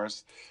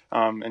 sophomores,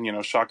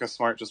 and Shaka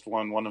Smart just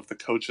won one of the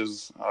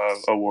coaches'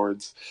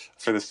 awards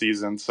for the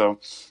season, so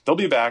they'll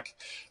be back,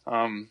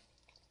 and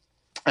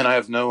I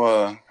have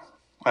no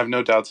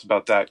doubts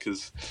about that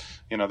because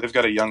they've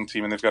got a young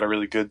team and they've got a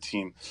really good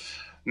team.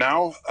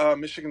 Now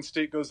Michigan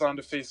State goes on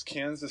to face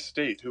Kansas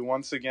State, who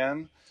once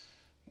again,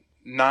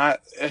 not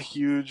a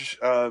huge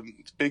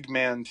big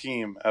man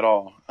team at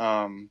all.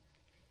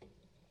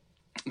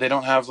 They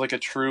don't have like a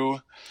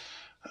true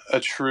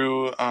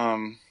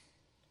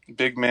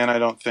big man. I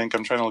don't think.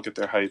 I'm trying to look at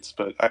their heights,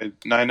 but I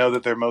know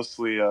that they're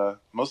mostly a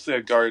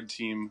guard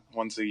team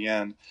once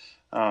again.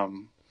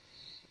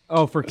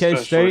 For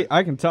K-State,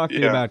 I can talk to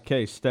you about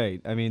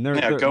K-State. I mean,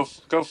 they're go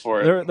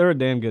for it. They're a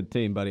damn good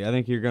team, buddy. I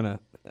think you're gonna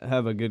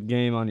have a good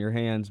game on your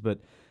hands, but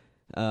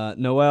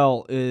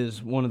Noel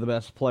is one of the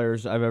best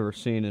players I've ever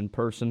seen in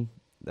person.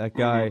 That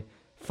guy,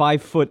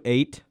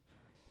 5'8",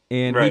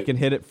 and he can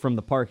hit it from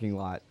the parking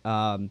lot.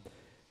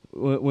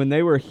 When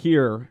they were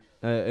here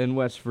in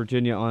West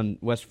Virginia on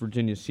West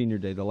Virginia Senior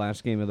Day, the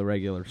last game of the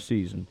regular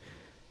season,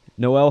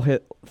 Noel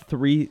hit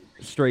 3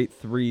 straight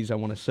threes, I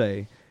want to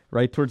say,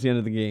 right towards the end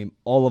of the game.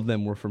 All of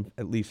them were from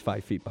at least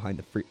 5 feet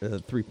behind the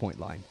three-point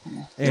line.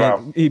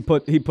 And he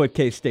put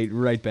K-State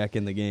right back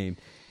in the game.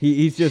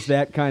 He's just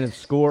that kind of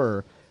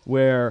scorer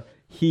where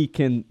he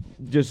can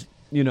just,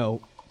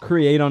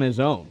 create on his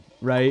own,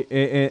 right?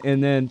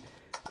 And then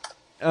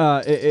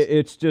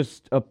it's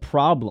just a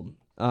problem.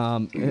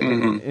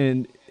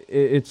 And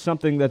it's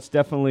something that's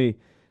definitely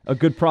a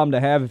good problem to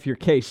have if you're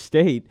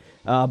K-State,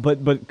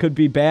 but could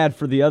be bad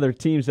for the other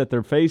teams that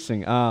they're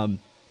facing.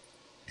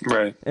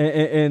 Right.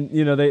 And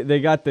they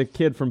got the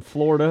kid from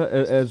Florida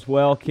as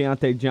well,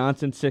 Keontae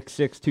Johnson,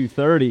 6'6",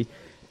 230,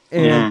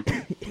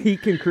 and he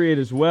can create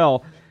as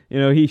well.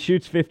 He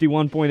shoots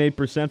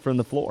 51.8% from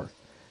the floor.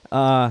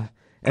 And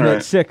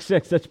at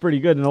 6'6", that's pretty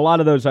good. And a lot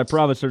of those, I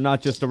promise, are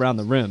not just around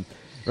the rim,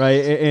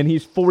 right? And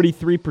he's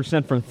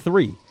 43% from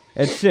 3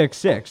 at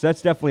 6'6".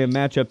 That's definitely a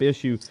matchup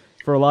issue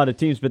for a lot of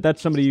teams, but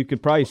that's somebody you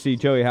could probably see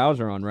Joey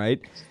Hauser on,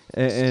 right?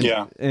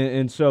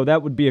 And so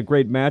that would be a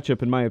great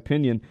matchup, in my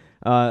opinion.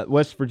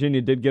 West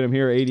Virginia did get him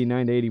here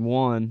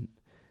 89-81,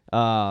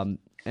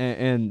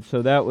 and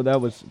so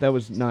that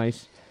was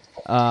nice.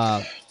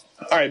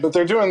 All right, but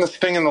they're doing this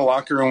thing in the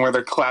locker room where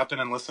they're clapping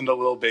and listening to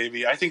Lil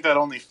Baby. I think that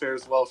only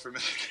fares well for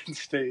Michigan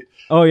State.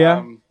 Oh,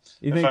 yeah?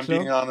 You think so? If I'm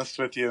being honest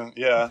with you,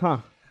 yeah. Huh.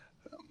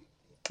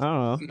 I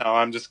don't know. No,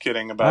 I'm just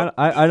kidding about.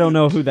 I don't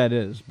know who that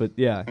is, but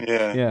yeah.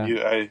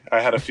 Yeah.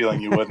 I had a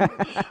feeling you wouldn't.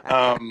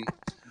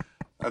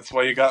 That's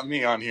why you got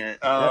me on here.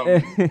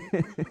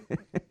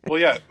 Well,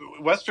 yeah,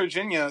 West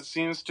Virginia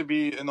seems to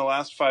be, in the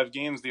last 5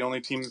 games, the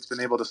only team that's been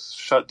able to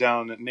shut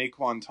down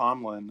Naquan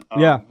Tomlin,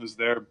 who's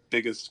their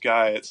biggest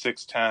guy at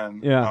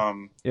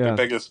 6'10". The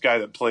biggest guy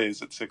that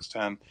plays at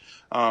 6'10".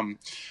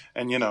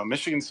 And,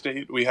 Michigan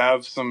State, we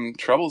have some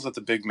troubles at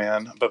the big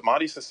man, but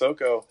Mady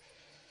Sissoko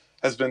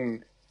has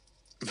been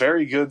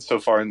very good so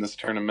far in this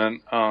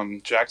tournament.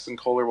 Jackson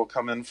Kohler will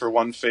come in for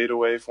one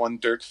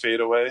Dirk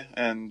fadeaway,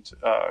 and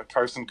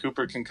Carson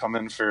Cooper can come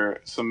in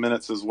for some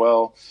minutes as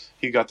well.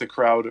 He got the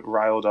crowd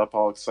riled up,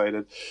 all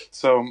excited.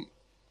 So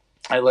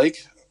I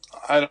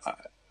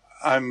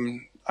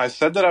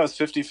said that I was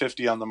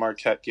 50-50 on the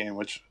Marquette game,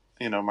 which,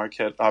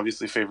 Marquette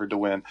obviously favored to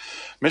win.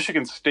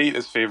 Michigan State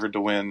is favored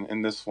to win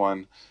in this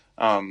one,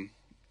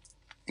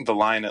 the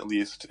line at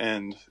least,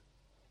 and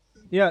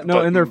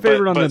and they're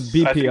favored on the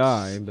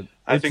BPI, but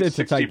I think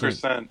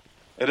 60%.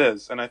 It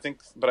is, and I think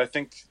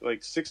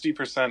like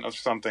 60% of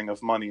something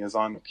of money is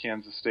on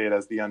Kansas State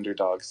as the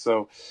underdog.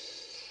 So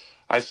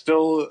I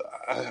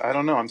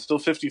don't know. I'm still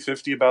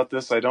 50-50 about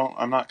this.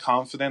 I'm not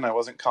confident. I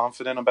wasn't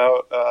confident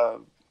about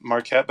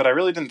Marquette, but I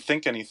really didn't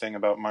think anything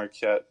about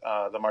Marquette,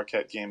 the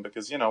Marquette game,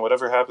 because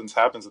whatever happens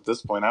at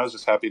this point. I was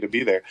just happy to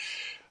be there.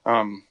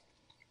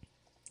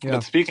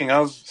 But speaking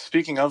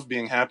of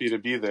being happy to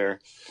be there,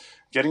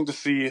 getting to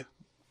see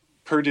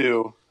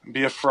Purdue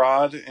be a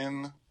fraud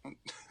in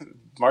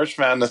March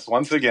Madness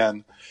once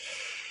again.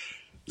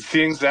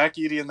 Seeing Zach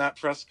Edey in that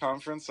press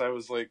conference, I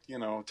was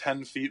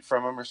 10 feet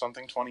from him or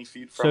something, 20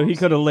 feet from him. So he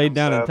could have laid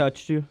down and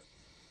touched you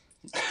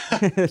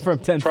from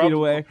 10 feet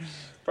away?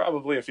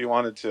 Probably if you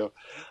wanted to.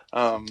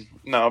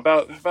 No,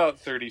 about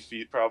 30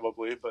 feet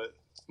probably, but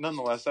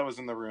nonetheless, I was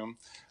in the room,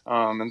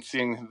 and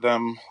seeing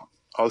them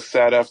all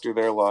sad after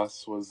their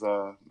loss was,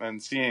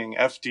 and seeing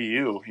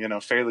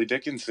FDU, Fairleigh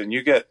Dickinson,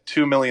 you get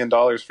 $2 million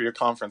for your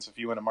conference if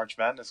you win a March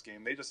Madness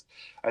game.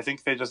 I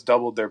think they just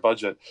doubled their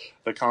budget,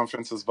 the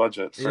conference's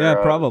budget for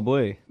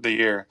probably the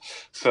year.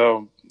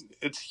 So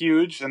it's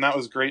huge, and that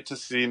was great to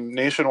see.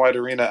 Nationwide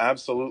Arena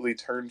absolutely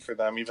turned for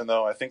them, even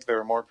though I think there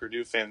were more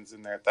Purdue fans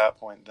in there at that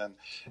point than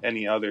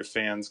any other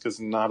fans, because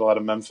not a lot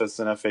of Memphis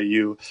and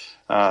FAU,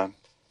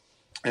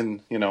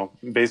 and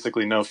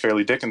basically no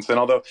Fairleigh Dickinson.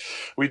 Although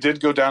we did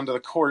go down to the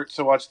court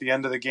to watch the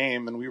end of the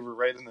game, and we were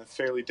right in the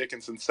Fairleigh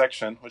Dickinson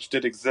section, which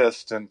did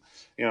exist, and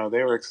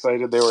they were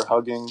excited, they were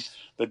hugging.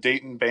 The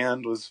Dayton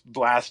band was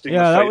blasting.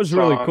 Yeah, the that was song.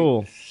 really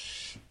cool.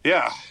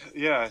 Yeah,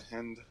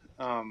 and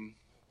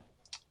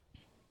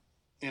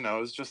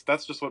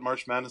that's just what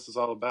March Madness is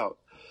all about.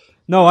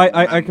 No,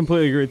 I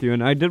completely agree with you,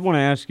 and I did want to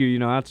ask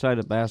you, outside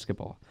of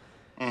basketball,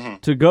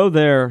 to go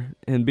there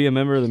and be a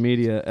member of the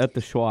media at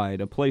the Schweid,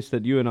 a place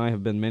that you and I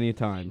have been many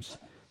times,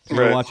 to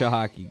go watch a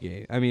hockey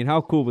game. I mean, how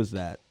cool was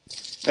that?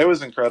 It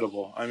was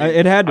incredible. I mean,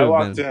 it had to have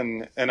walked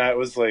in, and I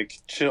was like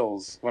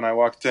chills when I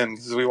walked in,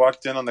 because we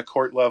walked in on the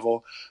court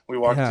level. We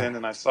walked in,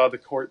 and I saw the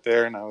court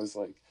there, and I was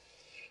like,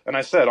 and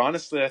I said,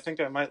 honestly, I think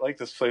I might like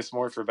this place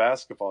more for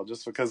basketball,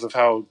 just because of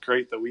how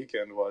great the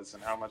weekend was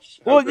and how great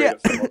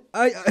it felt.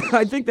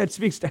 I think that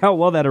speaks to how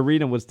well that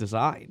arena was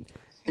designed.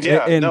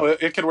 Yeah,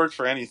 it could work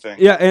for anything.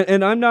 Yeah,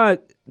 and I'm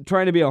not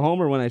trying to be a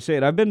homer when I say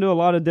it. I've been to a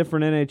lot of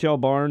different NHL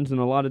barns and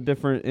a lot of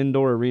different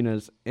indoor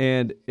arenas,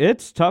 and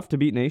it's tough to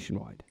beat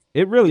Nationwide.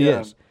 It really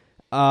is.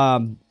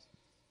 I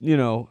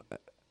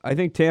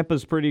think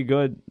Tampa's pretty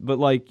good,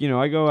 but I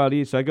go out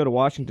east. I go to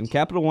Washington.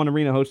 Capital One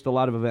Arena hosts a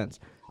lot of events.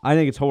 I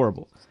think it's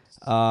horrible.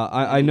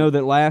 I know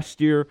that last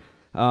year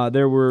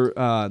there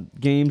were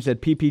games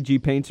at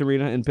PPG Paints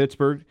Arena in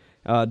Pittsburgh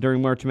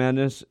during March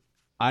Madness.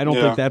 I don't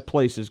think that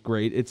place is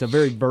great. It's a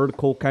very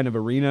vertical kind of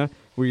arena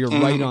where you're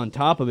right on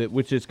top of it,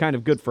 which is kind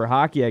of good for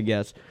hockey, I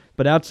guess.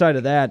 But outside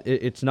of that,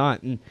 it's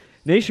not. And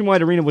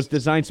Nationwide Arena was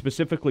designed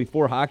specifically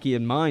for hockey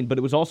in mind, but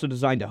it was also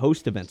designed to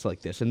host events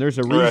like this. And there's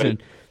a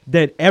reason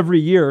that every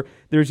year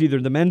there's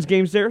either the men's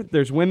games there,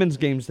 there's women's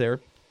games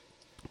there,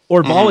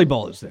 or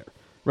volleyball is there.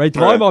 Right? The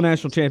Volleyball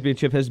National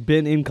Championship has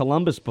been in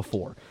Columbus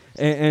before.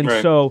 And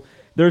so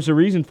there's a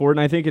reason for it, and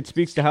I think it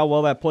speaks to how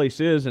well that place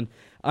is. And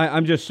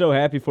I'm just so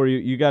happy for you.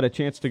 You got a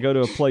chance to go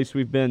to a place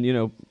we've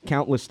been,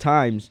 countless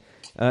times,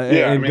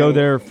 go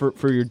there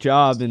for your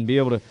job and be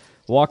able to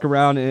walk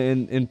around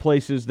in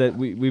places that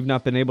we've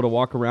not been able to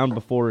walk around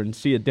before and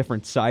see a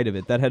different side of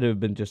it. That had to have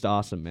been just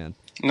awesome, man.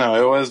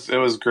 No, it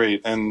was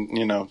great.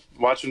 And,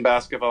 watching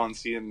basketball and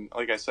seeing,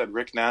 like I said,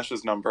 Rick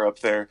Nash's number up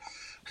there.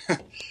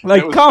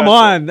 Come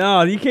on.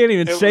 No, you can't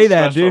even say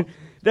that, dude.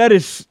 That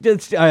is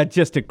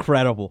just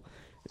incredible.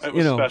 It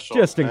was special.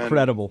 Just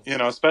incredible.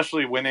 And,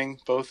 especially winning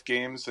both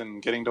games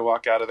and getting to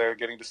walk out of there,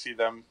 getting to see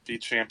them be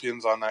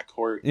champions on that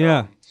court.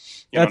 Yeah,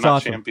 that's not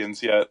awesome.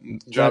 Champions yet.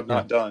 Job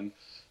not done.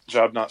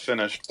 Job not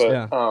finished.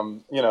 But,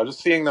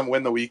 just seeing them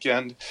win the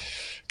weekend,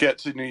 get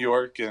to New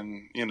York,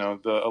 and,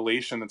 the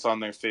elation that's on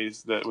their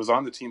face, that was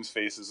on the team's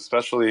faces,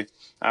 especially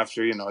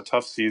after, a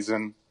tough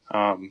season,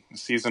 a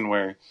season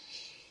where,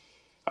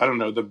 I don't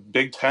know, the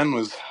Big Ten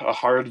was a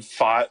hard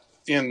fought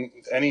in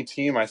any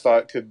team I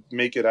thought could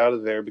make it out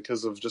of there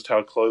because of just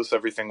how close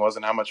everything was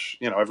and how much,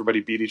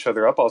 everybody beat each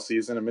other up all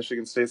season. And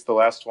Michigan State's the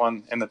last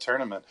one in the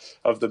tournament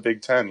of the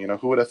Big Ten.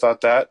 Who would have thought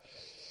that?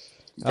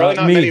 Probably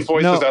not many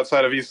voices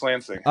outside of East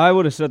Lansing. I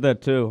would have said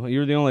that too.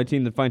 You're the only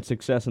team that finds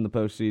success in the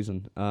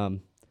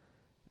postseason.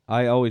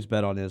 I always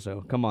bet on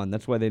Izzo. Come on,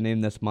 that's why they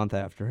named this month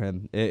after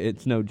him.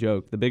 It's no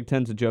joke. The Big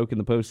Ten's a joke in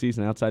the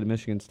postseason outside of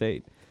Michigan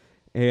State.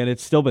 And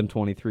it's still been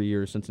 23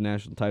 years since a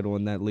national title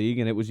in that league,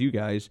 and it was you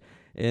guys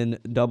in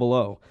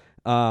O.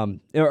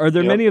 Are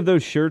there many of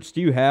those shirts? Do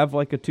you have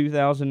like a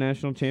 2000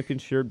 national champion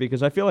shirt?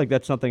 Because I feel like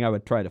that's something I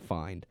would try to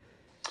find.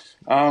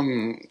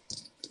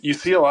 You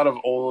see a lot of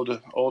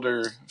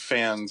older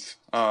fans,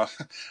 a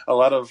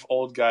lot of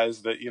old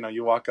guys that,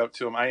 you walk up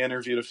to them. I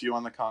interviewed a few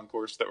on the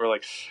concourse that were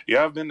like,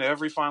 yeah, I've been to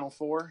every Final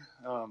Four.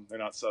 They're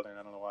not Southern.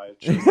 I don't know why I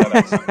chose that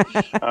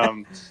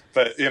accent.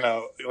 But,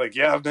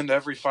 yeah, I've been to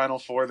every Final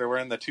Four. They're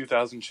wearing the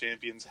 2000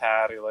 champions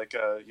hat or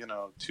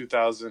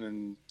 2000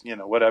 and,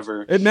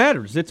 whatever. It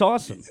matters. It's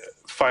awesome.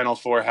 Final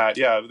Four hat.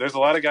 Yeah, there's a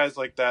lot of guys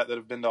like that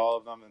have been to all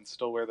of them and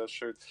still wear those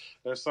shirts.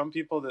 There's some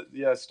people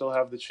that, still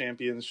have the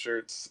champions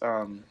shirts.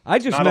 I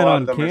just met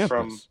on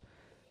campus.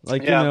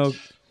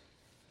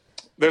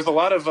 There's a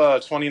lot of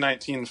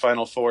 2019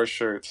 Final Four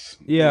shirts.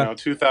 Yeah,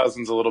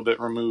 2000's a little bit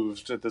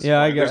removed at this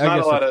point. There's not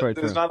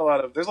a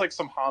lot of. There's like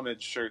some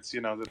homage shirts,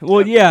 that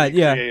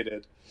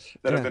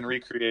have been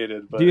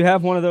recreated. But do you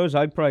have one of those?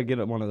 I'd probably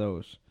get one of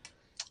those.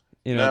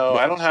 No,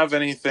 I don't have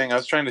anything. I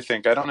was trying to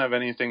think. I don't have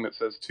anything that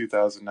says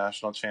 2000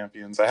 national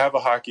champions. I have a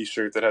hockey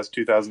shirt that has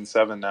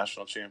 2007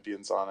 national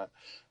champions on it.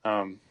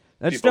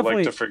 People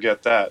like to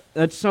forget that.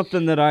 That's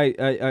something that I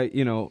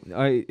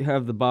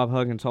have the Bob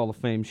Huggins Hall of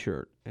Fame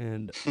shirt,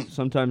 and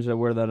sometimes I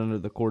wear that under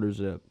the quarter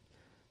zip.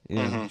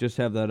 Just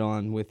have that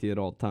on with you at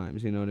all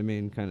times. You know what I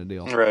mean? Kind of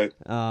deal. Right.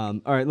 All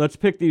right, let's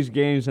pick these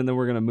games, and then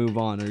we're going to move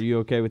on. Are you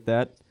okay with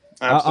that?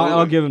 Absolutely.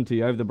 I'll give them to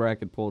you. I have the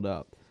bracket pulled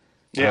up.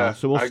 Yeah.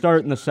 So we'll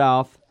start in the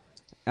South.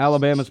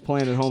 Alabama's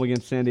playing at home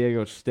against San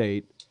Diego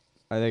State.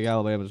 I think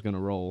Alabama's going to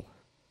roll.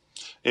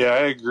 Yeah,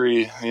 I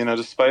agree.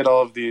 Despite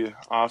all of the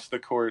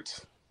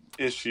off-the-court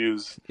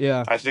issues,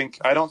 I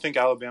don't think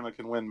Alabama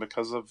can win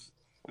because of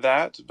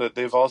that, but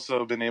they've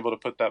also been able to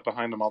put that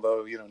behind them.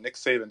 Although Nick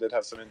Saban did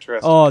have some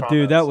interesting comments.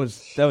 Dude, that was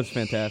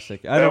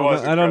fantastic. I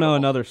don't know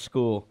another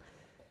school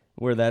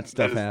where that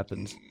stuff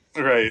happens.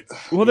 Right.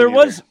 Well, there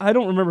was. I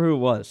don't remember who it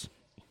was.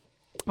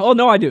 Oh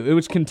no, I do. It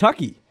was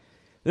Kentucky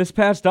this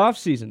past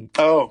offseason.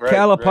 Oh, right.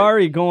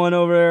 Calipari going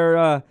over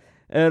there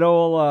at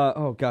old.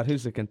 Oh God,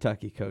 who's the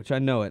Kentucky coach? I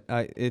know it.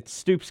 It's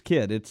Stoops'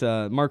 kid. It's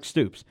Mark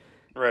Stoops.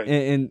 Right.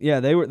 And yeah,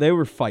 they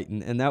were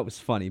fighting, and that was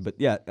funny. But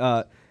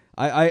yeah,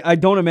 I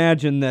don't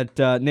imagine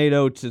that Nate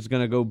Oates is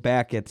going to go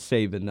back at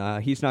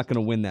Saban. He's not going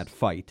to win that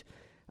fight.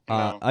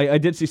 No. I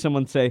did see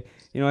someone say,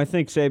 I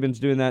think Saban's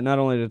doing that not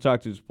only to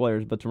talk to his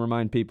players, but to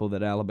remind people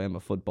that Alabama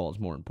football is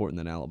more important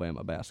than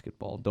Alabama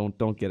basketball.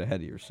 Don't get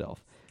ahead of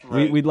yourself.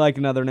 Right. We'd like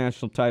another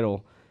national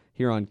title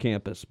here on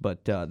campus,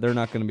 but they're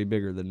not going to be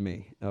bigger than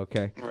me.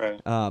 Okay.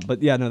 Right.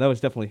 But yeah, no, that was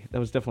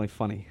definitely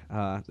funny.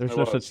 There's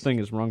no such thing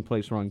as wrong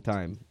place, wrong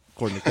time,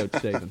 according to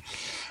Coach Saban.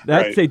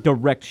 That's a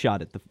direct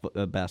shot at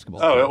the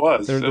basketball. Oh, team. it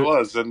was. It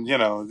was, and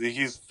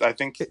I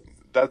think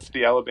that's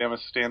the Alabama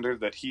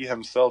standard that he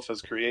himself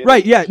has created.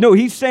 Right, yeah. No,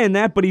 he's saying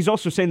that, but he's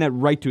also saying that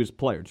right to his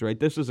players, right?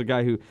 This is a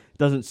guy who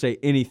doesn't say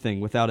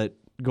anything without it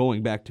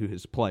going back to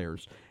his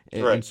players.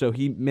 And so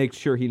he makes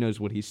sure he knows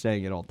what he's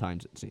saying at all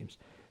times, it seems.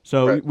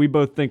 So we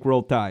both think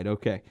Roll Tide.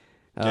 Okay.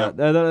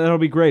 That'll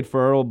be great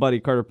for our old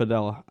buddy Carter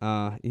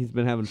Padella. He's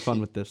been having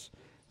fun with this.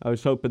 I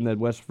was hoping that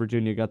West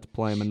Virginia got to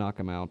play him and knock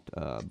him out,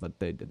 but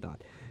they did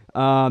not.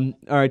 All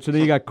right, so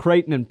then you got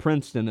Creighton and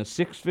Princeton, a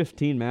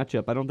 6-15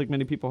 matchup. I don't think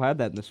many people had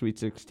that in the Sweet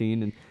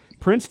 16. And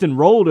Princeton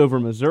rolled over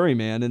Missouri,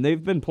 man, and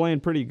they've been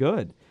playing pretty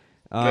good.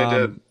 They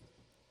did.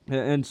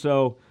 And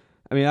so,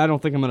 I mean, I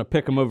don't think I'm going to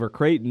pick them over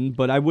Creighton,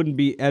 but I wouldn't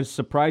be as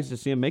surprised to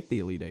see them make the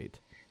Elite Eight.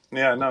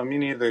 Yeah, no, me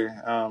neither.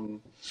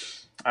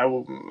 I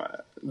will.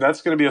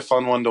 That's going to be a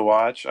fun one to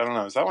watch. I don't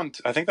know. Is that one?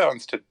 I think that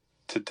one's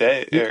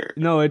today.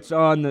 No,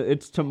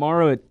 it's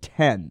tomorrow at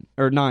 10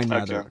 or 9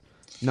 rather. Okay.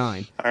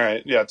 9. All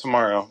right, yeah,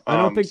 tomorrow. I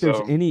don't think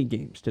there's any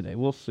games today.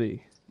 We'll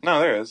see.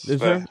 No, there is. Is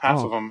there? Half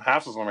of them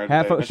are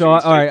today. So, all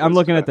right, I'm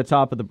looking at the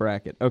top of the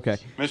bracket. Okay.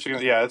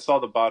 Michigan, yeah, it's all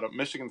the bottom.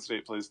 Michigan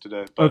State plays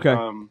today. But, okay.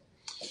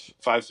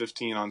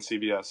 5:15 on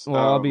CBS. Well,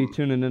 I'll be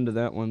tuning into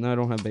that one. I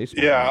don't have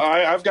baseball. Yeah,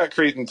 I've got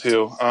Creighton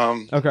too.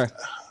 Okay.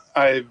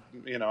 I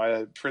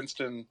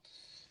Princeton.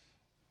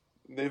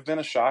 They've been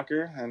a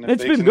shocker, and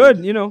it's been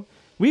good.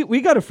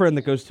 We got a friend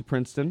that goes to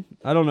Princeton.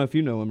 I don't know if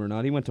you know him or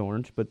not. He went to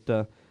Orange, but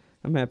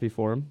I'm happy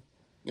for him.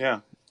 Yeah.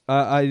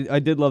 I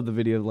did love the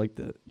video of like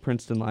the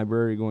Princeton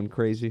library going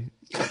crazy.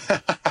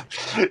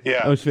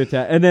 Yeah. That was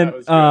fantastic. And then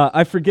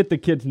I forget the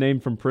kid's name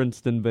from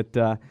Princeton, but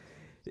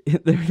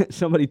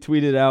somebody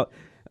tweeted out,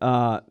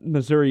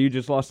 Missouri, you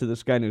just lost to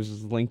this guy, and it was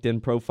his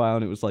LinkedIn profile,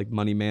 and it was like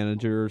money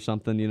manager or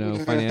something,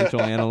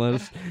 financial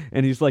analyst.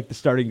 And he's like the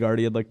starting guard.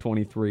 He had like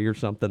 23 or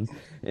something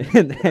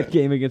in that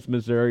game against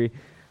Missouri.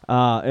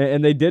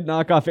 And they did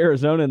knock off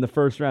Arizona in the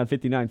first round,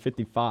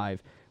 59-55,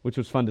 which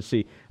was fun to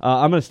see.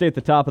 I'm going to stay at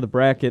the top of the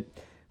bracket.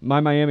 My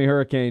Miami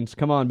Hurricanes,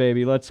 come on,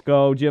 baby, let's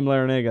go. Jim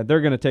Larinaga,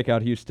 they're going to take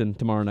out Houston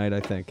tomorrow night,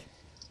 I think.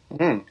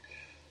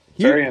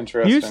 Very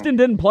interesting. Houston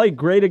didn't play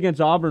great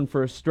against Auburn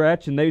for a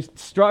stretch, and they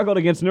struggled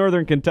against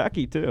Northern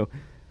Kentucky, too.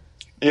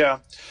 Yeah.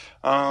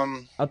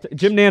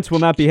 Jim Nantz will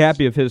not be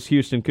happy if his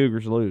Houston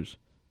Cougars lose.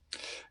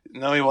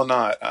 No, he will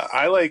not.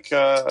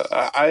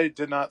 I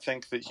did not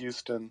think that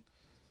Houston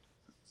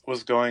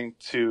was going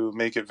to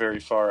make it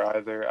very far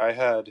either. I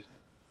had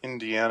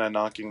Indiana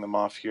knocking them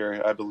off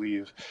here, I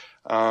believe.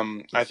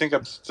 I think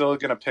I'm still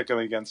going to pick them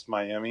against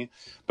Miami,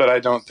 but I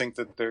don't think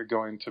that they're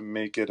going to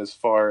make it as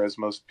far as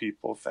most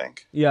people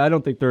think. Yeah, I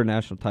don't think they're a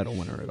national title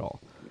winner at all.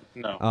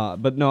 No.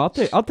 But no,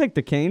 I'll take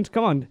the Canes.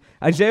 Come on.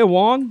 Isaiah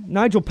Wong,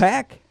 Nigel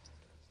Pack,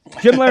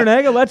 Jim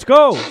Larinaga, let's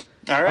go.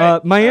 All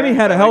right. Miami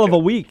had a hell of a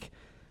week.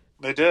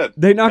 They did.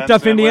 They knocked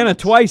off Indiana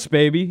twice,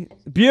 baby.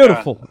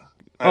 Beautiful.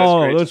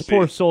 Yeah. Those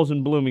poor souls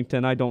in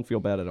Bloomington. I don't feel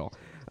bad at all.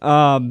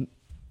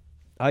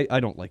 I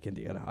don't like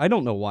Indiana. I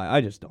don't know why.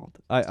 I just don't.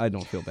 I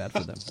don't feel bad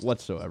for them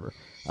whatsoever.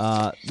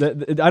 I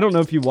don't know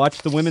if you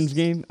watched the women's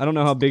game. I don't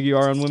know how big you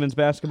are on women's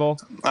basketball.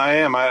 I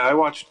am. I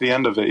watched the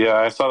end of it. Yeah,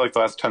 I saw like the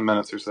last 10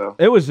 minutes or so.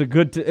 It was a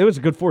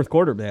good fourth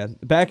quarter, man.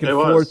 Back and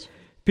forth.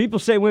 People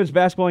say women's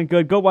basketball ain't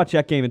good. Go watch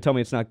that game and tell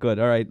me it's not good.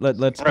 All right,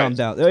 let's calm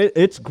down.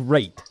 It's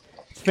great.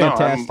 It's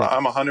fantastic. No,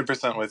 I'm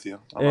 100% with you.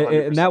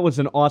 And that was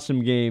an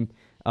awesome game.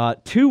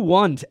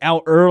 2-1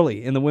 out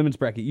early in the women's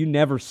bracket. You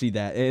never see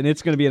that, and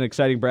it's going to be an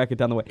exciting bracket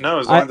down the way. No,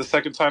 it's only the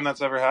second time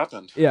that's ever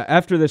happened. Yeah,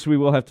 after this, we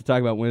will have to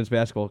talk about women's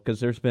basketball because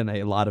there's been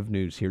a lot of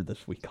news here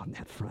this week on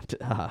that front.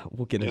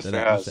 We'll get into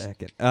that in a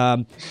second.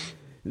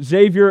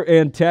 Xavier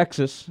and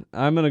Texas.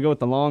 I'm going to go with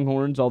the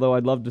Longhorns, although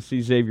I'd love to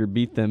see Xavier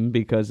beat them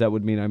because that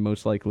would mean I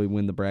most likely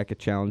win the bracket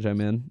challenge I'm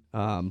in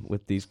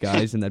with these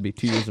guys, and that'd be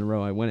 2 years in a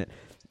row I win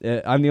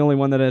it. I'm the only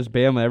one that has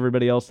Bama.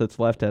 Everybody else that's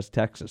left has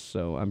Texas,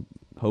 so I'm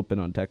hoping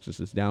on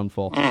Texas's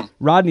downfall.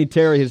 Rodney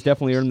Terry has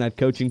definitely earned that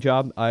coaching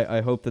job.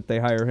 I hope that they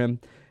hire him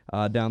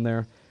down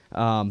there.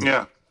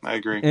 Yeah, I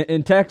agree.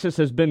 And Texas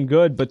has been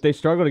good, but they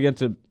struggled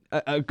against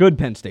a good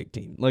Penn State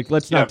team. Like,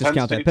 let's not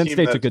discount that. Penn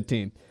State's a good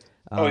team.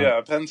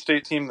 A Penn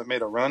State team that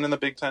made a run in the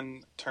Big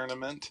Ten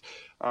tournament,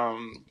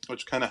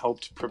 which kind of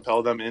helped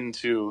propel them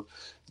into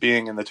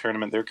being in the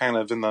tournament. They're kind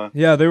of in the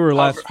they were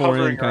last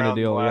four in kind of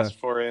deal. Last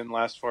four in,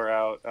 last four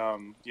out.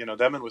 Them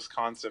and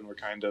Wisconsin were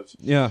kind of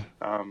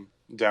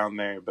down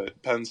there,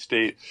 but Penn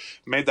State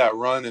made that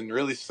run and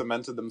really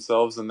cemented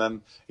themselves. And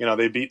then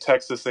they beat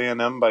Texas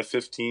A&M by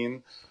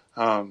 15.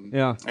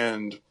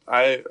 And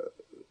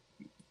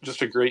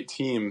just a great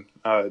team.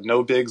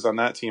 No bigs on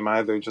that team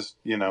either. Just,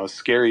 a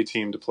scary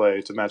team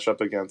to match up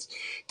against.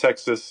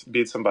 Texas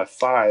beats them by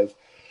 5.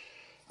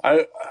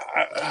 I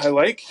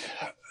like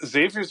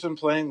Xavier's been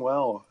playing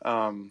well.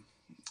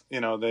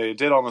 They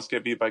did almost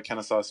get beat by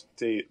Kennesaw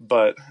State,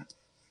 but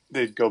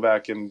they'd go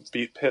back and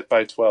beat Pitt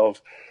by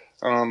 12.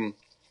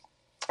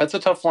 That's a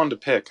tough one to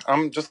pick.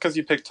 Just because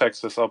you picked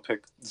Texas, I'll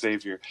pick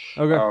Xavier.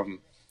 Okay.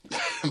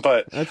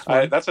 But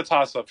that's a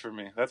toss-up for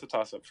me.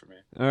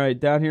 All right,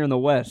 down here in the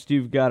West,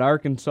 you've got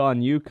Arkansas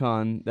and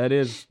UConn. That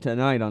is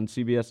tonight on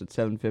CBS at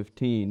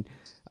 7:15.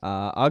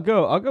 I'll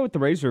go with the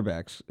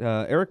Razorbacks.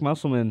 Eric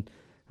Musselman,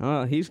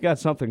 he's got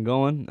something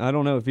going. I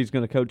don't know if he's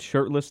going to coach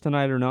shirtless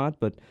tonight or not,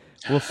 but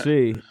we'll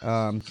see.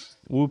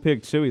 Woo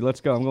Pig Suey,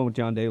 let's go. I'm going with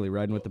John Daly,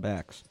 riding with the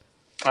backs.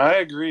 I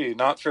agree.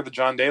 Not for the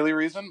John Daly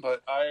reason,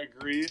 but I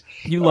agree.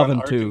 You love him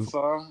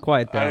Arkansas. Too.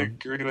 Quiet down. I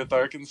agree with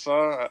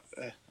Arkansas.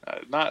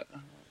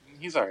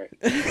 He's all right.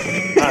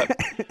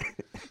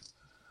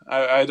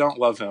 I don't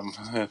love him.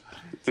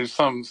 There's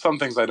some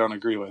things I don't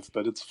agree with,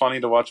 but it's funny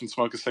to watch him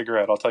smoke a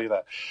cigarette. I'll tell you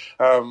that.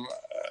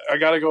 I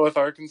got to go with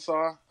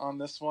Arkansas on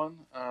this one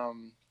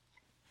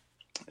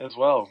as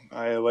well.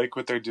 I like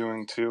what they're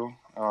doing too.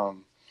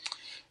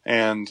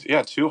 And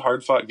 2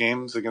 hard-fought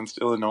games against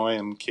Illinois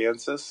and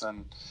Kansas,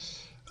 and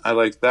I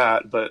like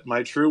that. But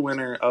my true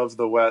winner of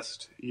the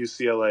West,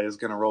 UCLA, is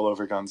going to roll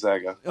over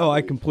Gonzaga. Oh,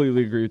 I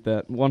completely agree with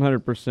that.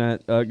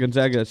 100%.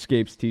 Gonzaga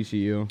escapes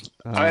TCU.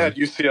 I had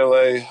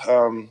UCLA.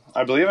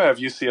 I believe I have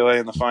UCLA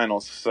in the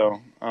finals.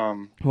 So.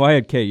 I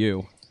had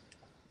KU.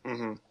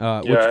 Mm-hmm.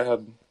 I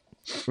had.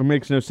 It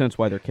makes no sense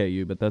why they're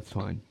KU, but that's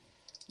fine.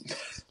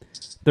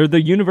 They're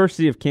the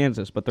University of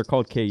Kansas, but they're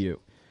called KU.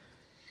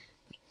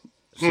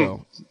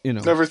 So,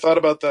 Never thought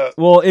about that.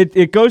 Well,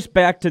 it goes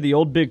back to the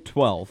old Big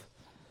 12.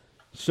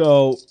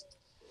 So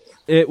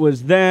it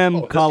was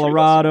them,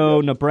 Colorado,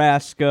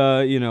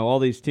 Nebraska, all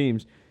these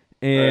teams.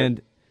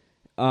 And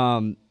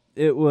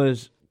it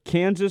was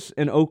Kansas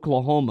and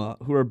Oklahoma,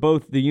 who are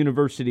both the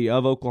University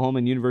of Oklahoma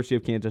and University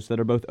of Kansas, that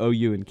are both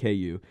OU and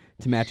KU,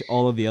 to match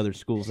all of the other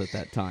schools at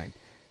that time.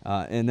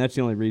 And that's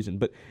the only reason.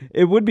 But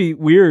it would be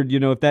weird,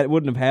 if that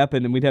wouldn't have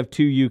happened, and we'd have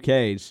 2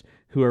 UKs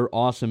who are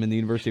awesome in the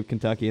University of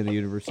Kentucky and the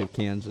University of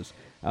Kansas.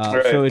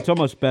 So it's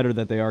almost better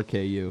that they are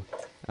KU.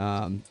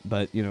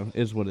 But,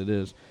 is what it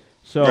is.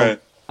 So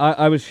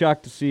I was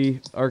shocked to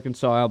see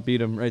Arkansas outbeat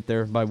them right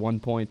there by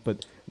 1 point.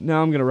 But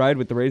now I'm going to ride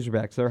with the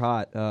Razorbacks. They're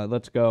hot.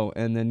 Let's go.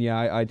 And then,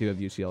 I do have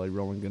UCLA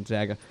rolling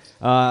Gonzaga.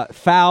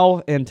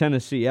 FAU and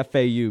Tennessee.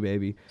 FAU,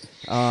 baby.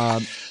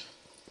 I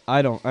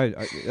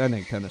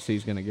think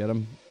Tennessee's going to get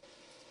them.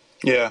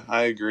 Yeah,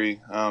 I agree.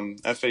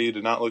 FAU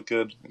did not look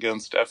good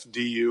against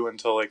FDU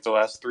until the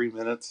last 3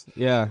 minutes.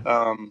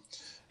 Yeah.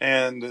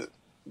 And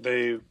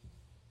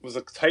was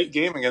a tight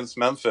game against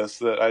Memphis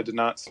that I did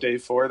not stay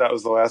for. That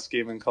was the last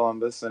game in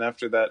Columbus. And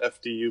after that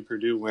FDU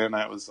Purdue win,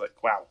 I was like,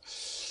 wow,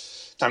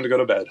 time to go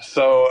to bed.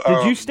 So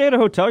did you stay at a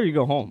hotel or you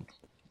go home?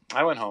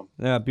 I went home.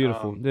 Yeah,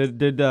 beautiful.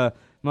 Did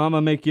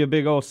Mama make you a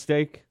big old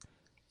steak?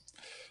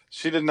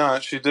 She did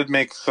not. She did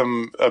make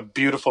a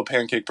beautiful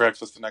pancake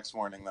breakfast the next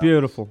morning, though.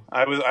 Beautiful.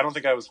 I don't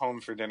think I was home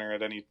for dinner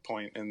at any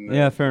point in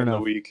the,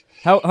 the week.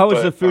 How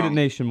was the food at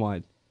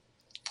Nationwide?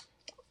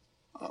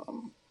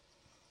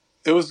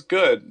 It was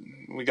good.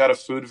 We got a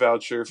food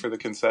voucher for the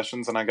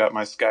concessions, and I got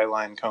my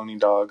Skyline Coney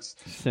dogs.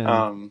 Sin.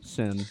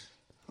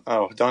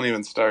 Oh, don't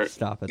even start.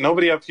 Stop it.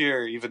 Nobody up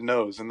here even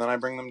knows. And then I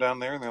bring them down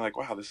there, and they're like,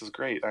 wow, this is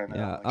great. I know.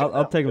 Yeah,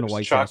 I'll take them to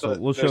White Castle.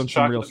 We'll show them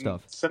some real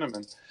stuff.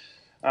 Cinnamon.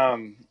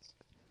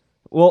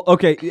 Well,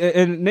 okay,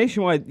 and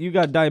Nationwide, you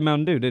got Diet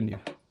Mountain Dew, didn't you?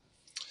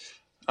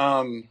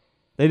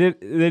 They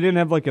didn't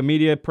have a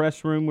media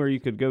press room where you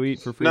could go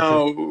eat for free.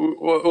 No,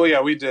 well,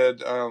 yeah, we did.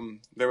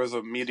 There was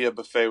a media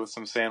buffet with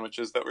some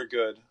sandwiches that were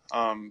good.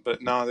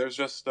 But no, there's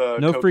just no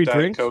Coke, free Diet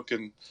drinks.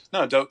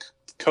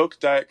 Coke,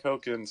 Diet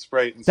Coke, and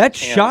Sprite. And that's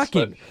cans,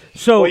 shocking.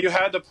 You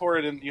had to pour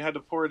it in. You had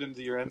to pour it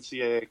into your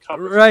NCAA cup.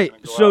 Right.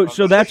 So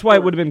that's why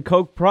it would have been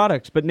Coke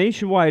products. But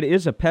Nationwide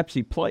is a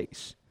Pepsi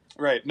place.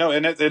 Right. No,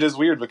 and it is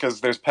weird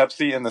because there's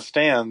Pepsi in the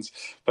stands,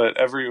 but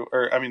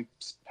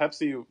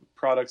Pepsi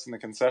products in the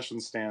concession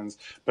stands,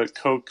 but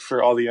Coke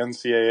for all the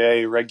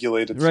NCAA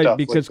regulated right, stuff.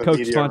 because like the Coke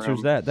media sponsors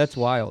room. that. That's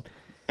wild.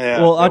 Yeah,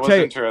 well, I'll it was tell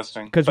you,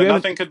 interesting. But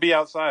nothing could be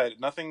outside.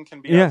 Nothing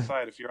can be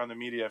outside if you're on the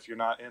media, if you're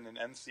not in an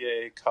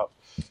NCAA Cup.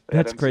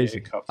 That's NCAA crazy.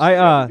 Cups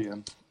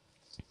you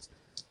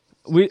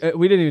we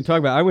didn't even talk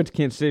about it. I went to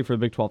Kansas State for the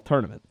Big 12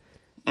 tournament.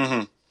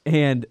 Mm-hmm.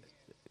 And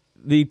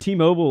the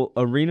T-Mobile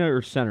Arena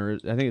or Center,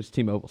 I think it's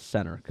T-Mobile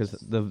Center, because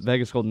the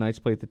Vegas Golden Knights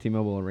play at the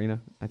T-Mobile Arena.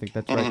 I think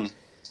that's right.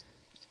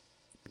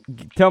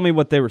 Tell me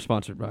what they were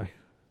sponsored by.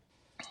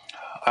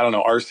 I don't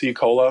know, RC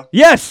Cola?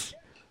 Yes!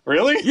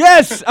 Really?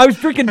 Yes! I was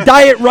drinking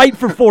Diet Right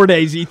for 4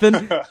 days,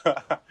 Ethan.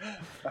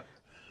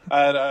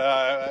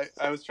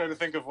 I was trying to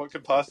think of what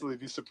could possibly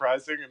be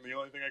surprising, and the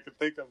only thing I could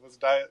think of was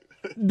Diet.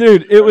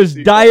 Dude, it was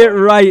RC Diet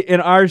Cola. Right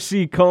and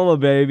RC Cola,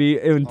 baby,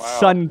 and Wow.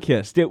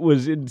 Sun-Kissed. It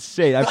was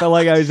insane. I felt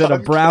like I was at a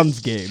Browns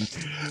game.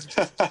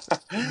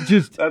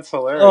 That's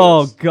hilarious.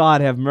 Oh,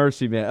 God, have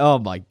mercy, man. Oh,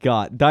 my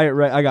God. Diet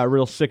Right, I got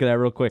real sick of that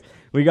real quick.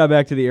 We got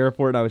back to the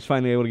airport, and I was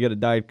finally able to get a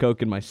Diet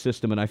Coke in my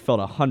system, and I felt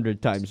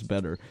 100 times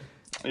better.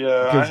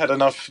 Yeah, I had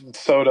enough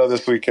soda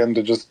this weekend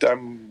to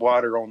I'm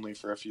water only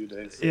for a few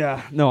days.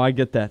 Yeah, no, I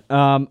get that.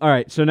 All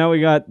right, so now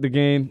we got the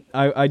game.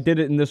 I did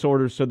it in this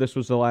order, so this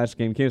was the last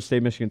game. Kansas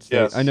State, Michigan State.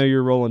 Yes. I know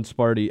you're rolling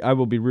Sparty. I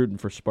will be rooting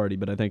for Sparty,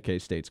 but I think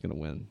K-State's going to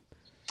win.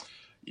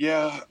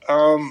 Yeah,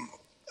 I'm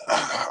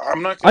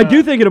not gonna... I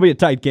do think it'll be a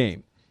tight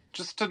game.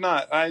 Just to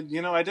not, I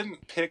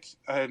didn't pick,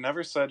 I had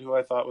never said who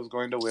I thought was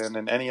going to win,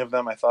 and any of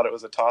them I thought it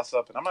was a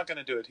toss-up, and I'm not going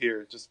to do it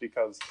here just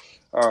because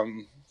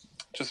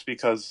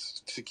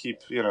to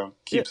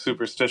keep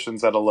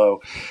superstitions at a low.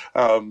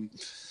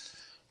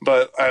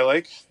 But I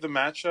like the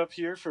matchup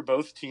here for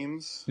both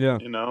teams. Yeah.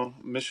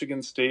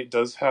 Michigan State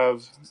does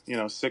have,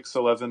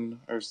 6'11"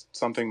 or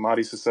something,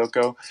 Madi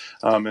Sissoko.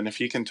 And if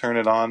he can turn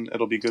it on,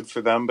 it'll be good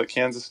for them. But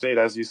Kansas State,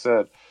 as you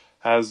said,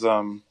 has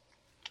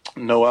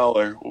Noel,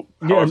 or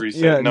however you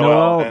say it.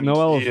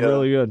 Noel is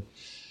really good.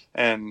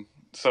 And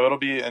so it'll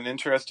be an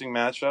interesting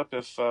matchup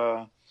if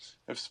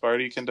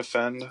Sparty can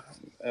defend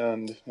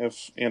and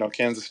if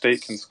Kansas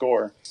State can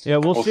score. Yeah,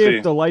 we'll see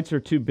if the lights are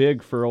too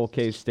big for old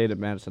K-State at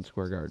Madison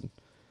Square Garden.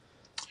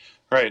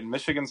 Right,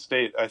 Michigan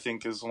State, I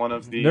think, is one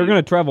of the... They're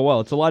going to travel well.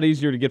 It's a lot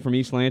easier to get from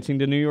East Lansing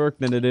to New York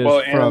than it is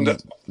from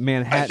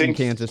Manhattan,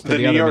 Kansas to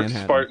the other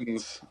Manhattan.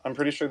 Spartans, I'm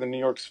pretty sure the New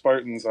York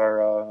Spartans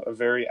are a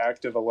very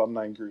active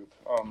alumni group.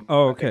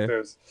 Okay.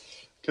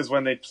 Because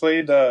when they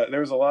played, there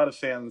was a lot of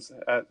fans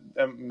at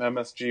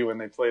MSG when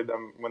they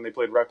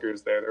played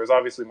Rutgers there. There was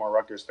obviously more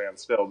Rutgers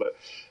fans still, but...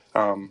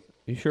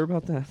 You sure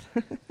about that?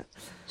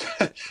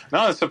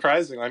 No, it's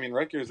surprising. I mean,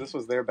 Rutgers, this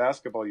was their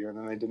basketball year, and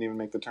then they didn't even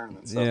make the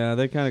tournament. So. Yeah,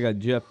 they kind of got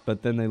gypped,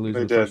 but then they lose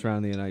the first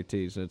round of the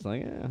NIT, so it's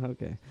like,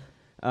 okay.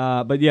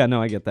 But yeah,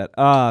 no, I get that.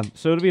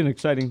 So it'll be an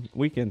exciting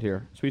weekend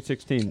here. Sweet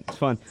 16, it's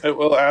fun. It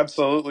will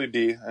absolutely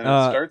be, and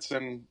it starts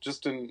in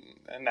just an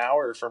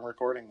hour from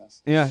recording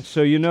this. Yeah,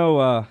 so you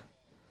know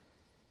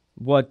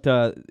what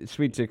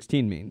Sweet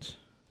 16 means.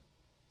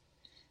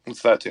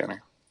 What's that,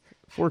 Tanner?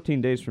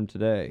 14 days from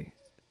today,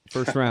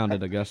 first round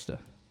at Augusta.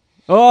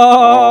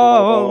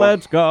 Oh,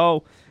 let's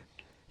go.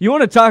 You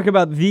want to talk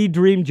about the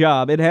dream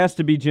job, it has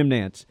to be Jim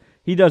Nantz.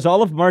 He does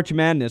all of March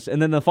Madness,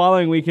 and then the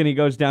following weekend he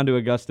goes down to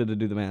Augusta to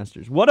do the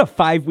Masters. What a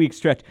 5-week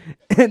stretch.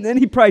 And then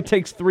he probably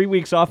takes 3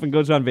 weeks off and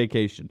goes on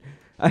vacation.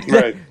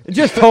 Right.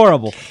 Just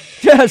horrible.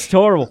 Just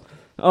horrible.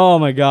 Oh,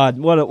 my God.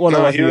 What a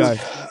lucky guy.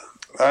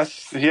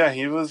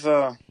 He was,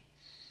 I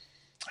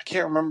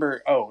can't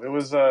remember. Oh, it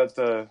was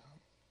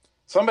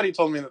somebody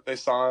told me that they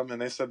saw him and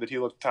they said that he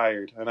looked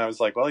tired. And I was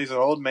like, well, he's an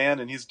old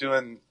man and he's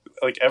doing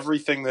like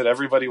everything that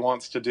everybody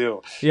wants to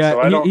do. Yeah,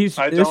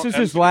 so this is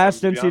his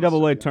last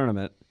NCAA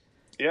tournament.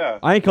 Yeah.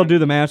 I think he'll do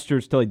the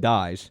Masters till he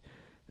dies.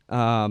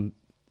 And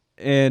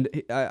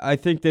I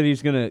think that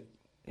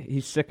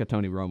he's sick of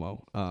Tony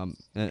Romo.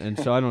 And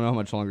so I don't know how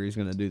much longer he's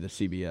going to do the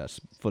CBS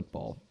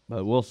football.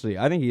 But we'll see.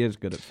 I think he is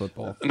good at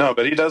football. No,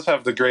 but he does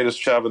have the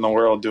greatest job in the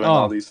world doing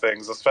all these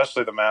things,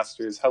 especially the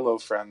Masters. Hello,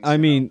 friends. I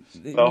mean,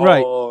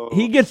 right.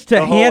 He gets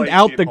to hand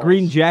out the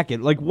green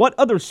jacket. Like, what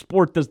other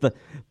sport does the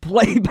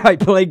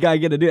play-by-play guy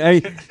get to do? I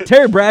mean,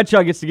 Terry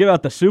Bradshaw gets to give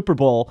out the Super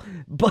Bowl,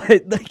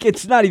 but like,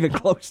 it's not even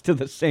close to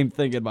the same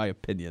thing, in my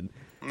opinion.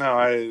 No,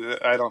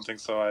 I don't think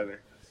so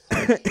either.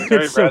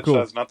 Terry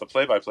Bradshaw's not the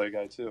play-by-play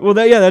guy, too. Well,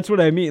 that's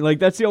what I mean. Like,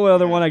 that's the only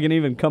other one I can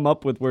even come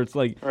up with where it's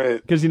like,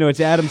 right? Because it's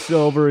Adam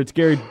Silver, it's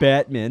Gary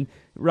Bettman,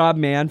 Rob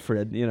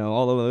Manfred,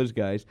 all of those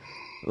guys.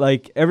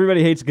 Like,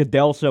 everybody hates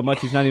Goodell so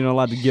much he's not even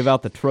allowed to give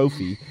out the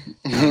trophy.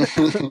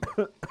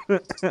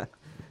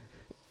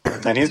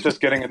 And he's just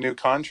getting a new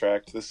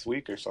contract this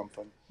week or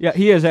something. Yeah,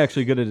 he is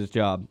actually good at his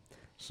job.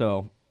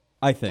 So,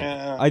 I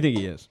think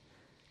he is.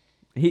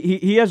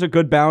 He has a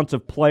good balance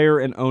of player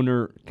and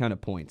owner kind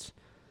of points.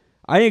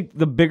 I think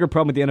the bigger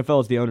problem with the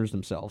NFL is the owners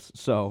themselves.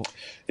 So,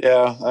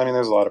 yeah, I mean,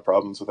 there's a lot of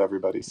problems with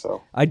everybody.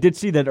 So I did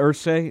see that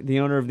Irsay, the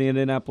owner of the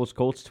Indianapolis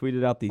Colts,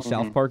 tweeted out the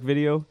South Park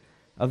video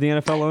of the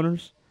NFL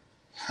owners.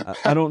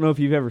 I don't know if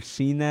you've ever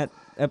seen that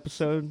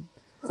episode.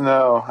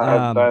 No,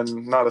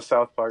 I'm not a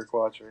South Park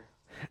watcher.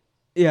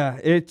 Yeah,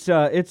 it's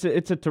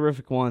a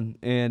terrific one,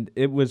 and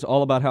it was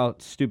all about how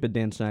stupid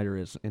Dan Snyder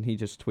is, and he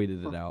just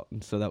tweeted it out,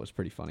 and so that was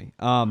pretty funny.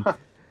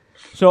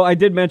 So I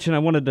did mention I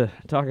wanted to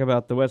talk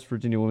about the West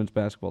Virginia women's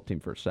basketball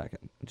team for a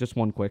second, just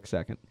one quick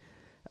second.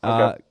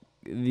 Okay.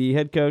 The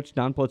head coach,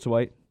 Don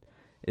Plitzwhite,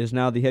 is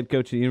now the head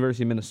coach of the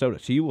University of Minnesota,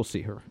 so you will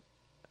see her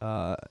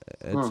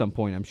at some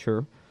point, I'm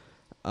sure.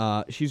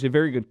 She's a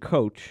very good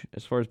coach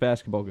as far as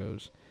basketball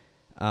goes,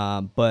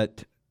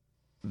 but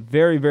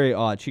very, very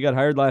odd. She got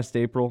hired last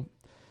April,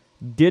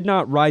 did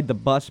not ride the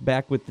bus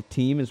back with the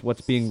team is what's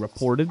being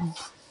reported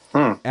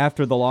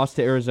after the loss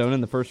to Arizona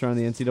in the first round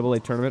of the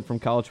NCAA tournament from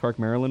College Park,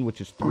 Maryland,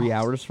 which is 3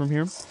 hours from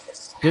here.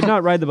 Did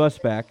not ride the bus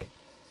back.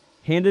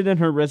 Handed in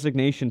her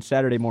resignation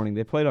Saturday morning.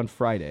 They played on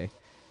Friday.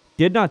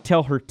 Did not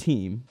tell her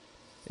team.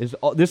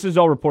 This is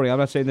all reporting. I'm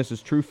not saying this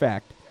is true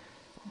fact.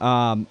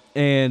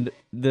 And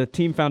the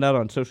team found out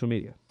on social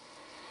media.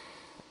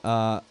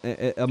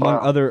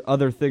 Among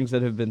other things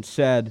that have been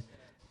said,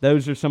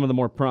 those are some of the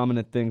more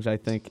prominent things, I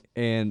think.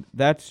 And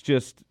that's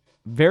just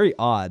very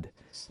odd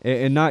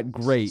and not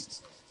great.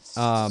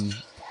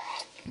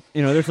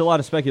 There's a lot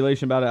of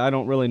speculation about it. I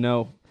don't really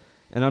know.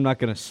 And I'm not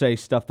going to say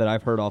stuff that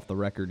I've heard off the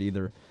record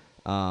either.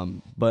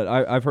 But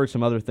I've heard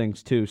some other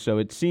things too. So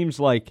it seems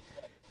like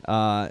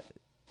the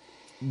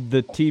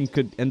team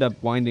could end up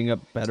winding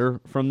up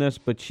better from this.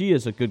 But she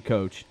is a good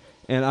coach,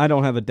 and I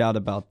don't have a doubt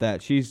about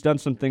that. She's done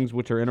some things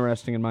which are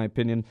interesting in my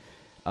opinion.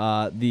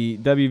 The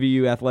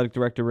WVU athletic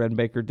director, Ren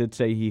Baker, did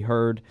say he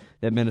heard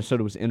that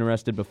Minnesota was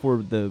interested before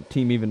the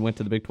team even went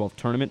to the Big 12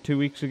 tournament 2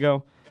 weeks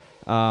ago.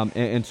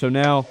 And so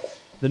now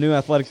the new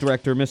athletic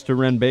director, Mr.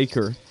 Ren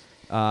Baker,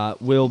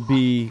 will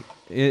be,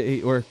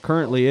 or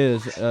currently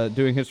is,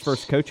 doing his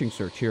first coaching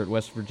search here at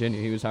West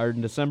Virginia. He was hired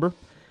in December,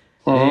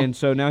 and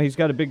so now he's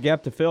got a big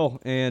gap to fill,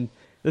 and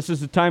this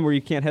is a time where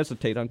you can't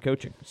hesitate on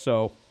coaching.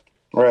 So,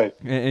 right,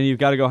 and you've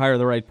got to go hire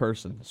the right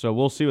person. So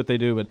we'll see what they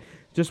do, but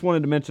just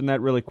wanted to mention that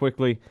really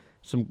quickly.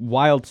 Some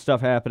wild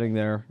stuff happening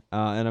there,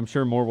 and I'm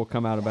sure more will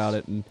come out about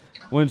it. And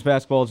women's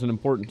basketball is an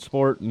important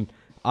sport, and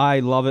I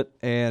love it.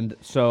 And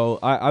so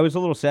I was a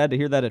little sad to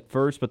hear that at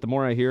first, but the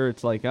more I hear,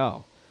 it's like,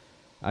 oh,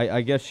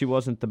 I guess she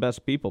wasn't the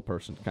best people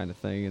person kind of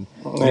thing. And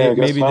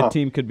maybe the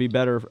team could be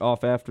better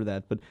off after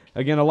that. But,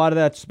 again, a lot of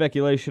that's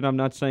speculation. I'm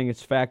not saying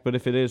it's fact, but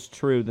if it is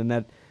true, then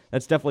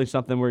that's definitely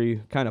something where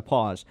you kind of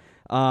pause.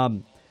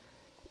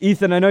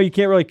 Ethan, I know you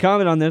can't really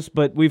comment on this,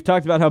 but we've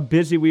talked about how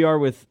busy we are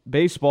with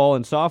baseball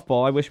and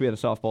softball. I wish we had a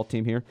softball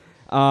team here.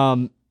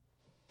 But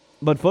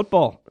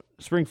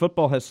spring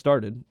football has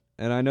started,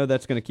 and I know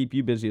that's going to keep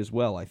you busy as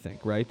well, I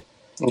think, right?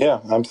 Yeah,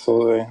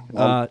 absolutely.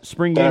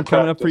 Spring game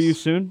coming up for you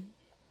soon?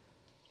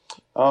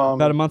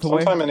 About a month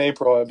away? Sometime in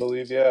April, I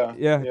believe, yeah.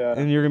 Yeah,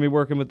 and you're going to be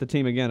working with the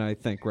team again, I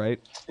think, right?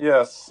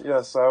 Yes,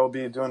 I will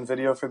be doing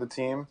video for the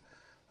team.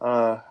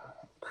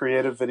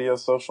 Creative video,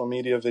 social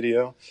media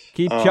video.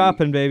 Keep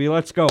chopping, baby.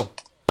 Let's go.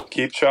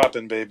 Keep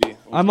chopping, baby.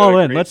 I'm all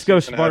in. Let's go,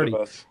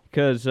 Sparty.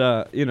 Because,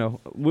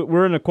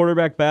 we're in a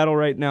quarterback battle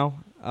right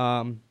now.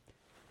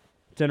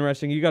 It's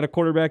interesting. You got a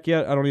quarterback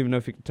yet? I don't even know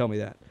if you can tell me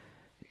that.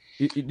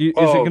 Is it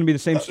going to be the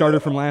same starter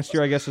from last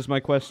year, I guess is my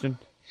question?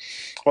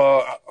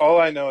 Well, all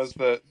I know is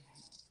that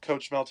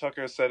Coach Mel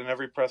Tucker has said in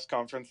every press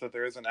conference that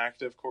there is an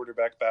active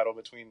quarterback battle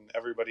between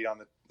everybody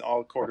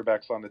all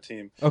quarterbacks on the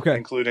team. Okay.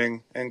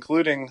 Including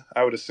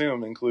I would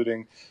assume,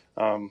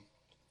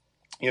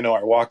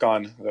 our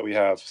walk-on that we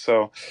have.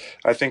 So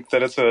I think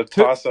that it's a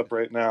toss-up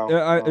right now.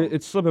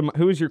 It's slipping.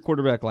 Who was your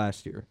quarterback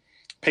last year?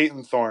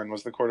 Peyton Thorne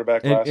was the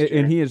quarterback last year.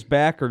 And he is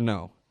back or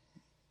no?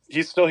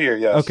 He's still here,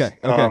 yes. Okay.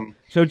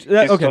 He's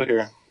still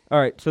here. All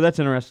right, so that's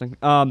interesting.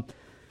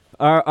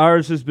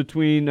 Ours is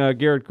between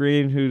Garrett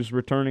Green, who's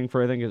returning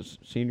for, I think, his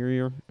senior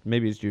year,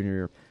 maybe his junior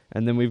year.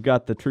 And then we've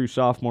got the true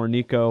sophomore,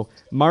 Nico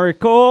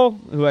Maricol,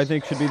 who I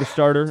think should be the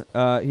starter.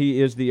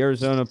 He is the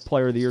Arizona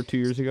Player of the Year 2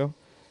 years ago.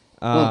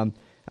 I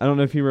don't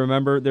know if you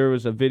remember, there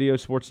was a video,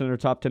 SportsCenter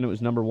Top 10, it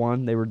was number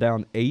 1. They were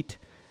down 8,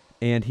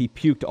 and he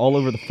puked all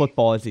over the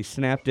football as he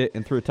snapped it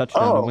and threw a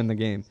touchdown to win the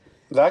game.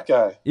 That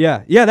guy.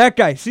 Yeah, that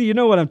guy. See, you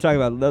know what I'm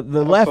talking about,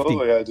 the lefty.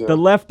 I do. The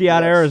lefty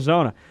out of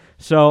Arizona.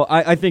 So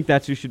I think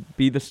that's who should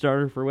be the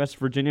starter for West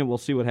Virginia. We'll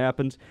see what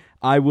happens.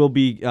 I will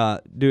be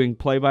doing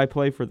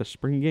play-by-play for the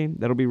spring game.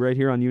 That'll be right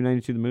here on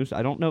U92 The Moose.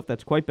 I don't know if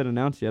that's quite been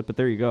announced yet, but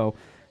there you go.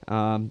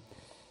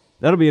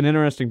 That'll be an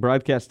interesting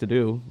broadcast to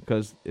do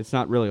because it's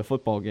not really a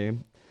football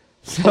game.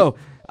 So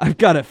I've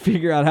got to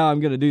figure out how I'm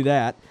going to do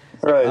that.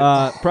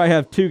 Right. Probably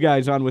have 2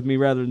 guys on with me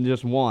rather than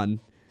just one.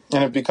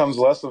 And it becomes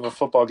less of a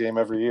football game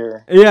every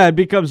year. Yeah, it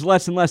becomes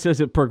less and less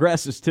as it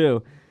progresses,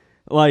 too.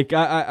 Like,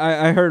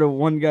 I heard of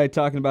one guy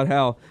talking about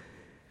how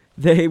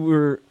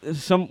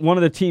one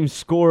of the teams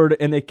scored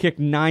and they kicked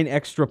 9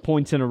 extra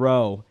points in a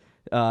row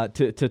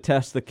to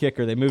test the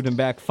kicker. They moved him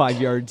back 5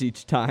 yards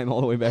each time,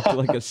 all the way back to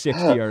like a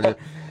 60-yarder.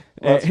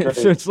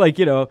 So it's like,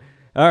 all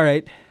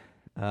right,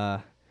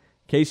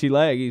 Casey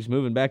Legg, he's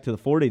moving back to the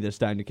 40 this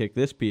time to kick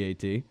this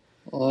PAT.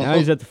 Now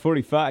he's at the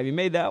 45. He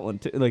made that one,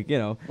 too. Like,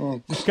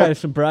 just kind of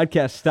some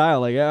broadcast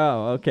style. Like,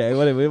 oh, okay,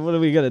 what are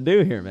we going to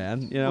do here,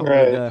 man?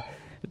 Right.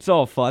 It's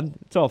all fun.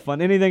 It's all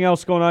fun. Anything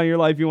else going on in your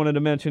life you wanted to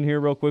mention here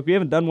real quick? We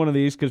haven't done one of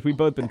these because we've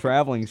both been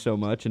traveling so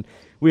much, and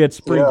we had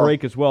spring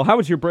break as well. How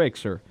was your break,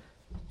 sir?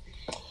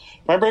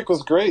 My break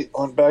was great.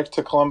 Went back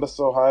to Columbus,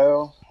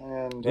 Ohio,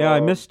 and I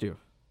missed you.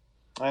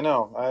 I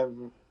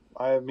know.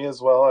 Me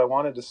as well. I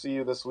wanted to see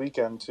you this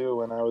weekend too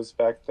when I was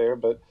back there,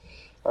 but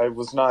I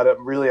was not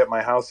really at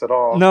my house at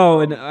all. No,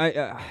 and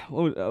I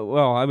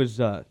was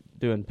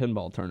doing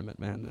pinball tournament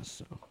madness.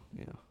 So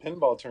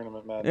pinball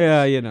tournament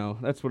madness. Yeah,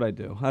 that's what I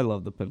do. I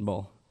love the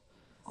pinball.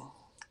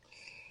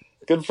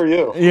 Good for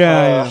you.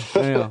 Yeah.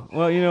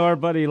 Well, our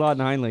buddy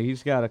Lawton Heinley,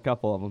 he's got a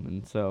couple of them,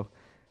 and so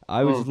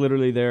I was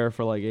literally there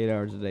for like 8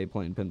 hours a day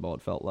playing pinball.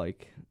 It felt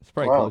like it's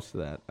probably close to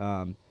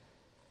that.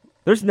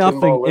 There's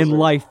nothing in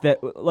life that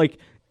like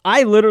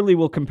I literally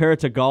will compare it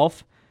to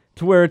golf,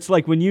 to where it's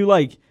like when you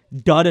like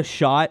dud a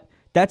shot.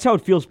 That's how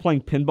it feels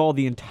playing pinball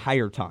the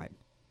entire time.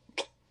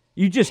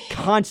 You just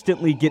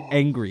constantly get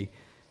angry,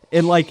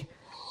 and like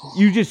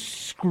you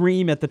just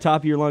scream at the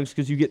top of your lungs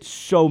because you get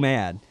so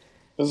mad.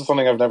 This is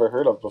something I've never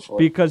heard of before.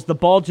 Because the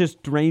ball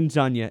just drains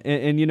on you,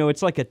 and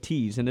it's like a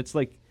tease, and it's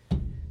like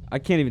I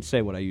can't even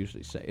say what I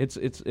usually say.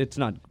 It's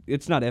not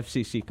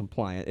FCC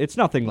compliant. It's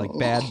nothing like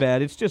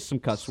bad. It's just some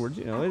cuss words.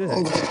 It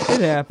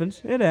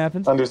happens. It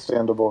happens.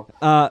 Understandable.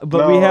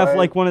 But we have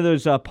like one of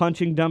those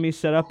punching dummies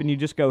set up, and you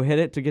just go hit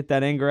it to get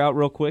that anger out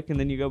real quick, and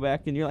then you go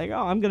back and you're like,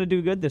 oh, I'm gonna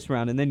do good this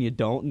round, and then you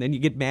don't, and then you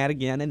get mad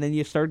again, and then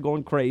you start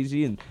going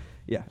crazy, and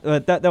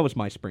that was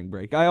my spring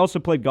break. I also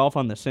played golf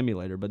on the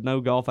simulator, but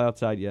no golf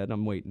outside yet.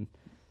 I'm waiting.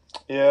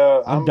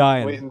 Yeah, I'm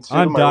dying. Waiting too.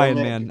 I'm dying,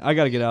 man. I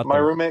got to get out there. My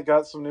roommate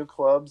got some new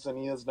clubs, and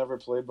he has never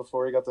played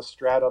before. He got the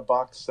Strata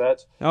box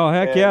set. Oh,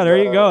 heck yeah. There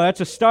you go. That's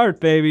a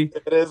start, baby.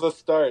 It is a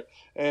start.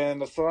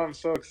 And so I'm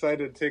so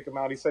excited to take him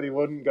out. He said he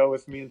wouldn't go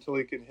with me until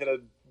he can hit a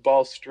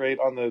ball straight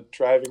on the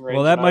driving range.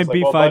 Well, that might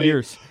be 5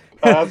 years.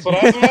 That's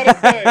what I was about to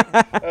say.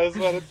 I was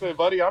about to say,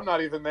 buddy, I'm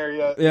not even there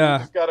yet. Yeah. You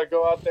just got to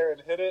go out there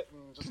and hit it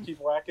and just keep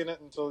whacking it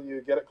until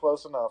you get it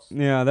close enough.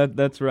 Yeah,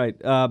 that's right.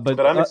 But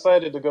I'm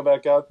excited to go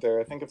back out there.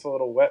 I think it's a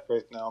little wet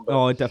right now.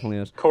 But it definitely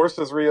is. Course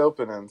is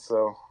reopening,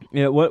 so.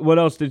 Yeah, what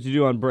else did you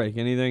do on break?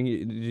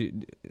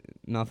 Anything?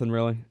 Nothing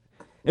really?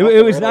 It was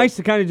really nice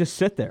to kind of just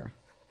sit there.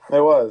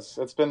 It was.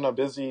 It's been a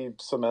busy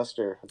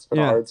semester. It's been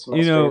a hard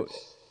semester.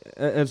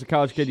 As a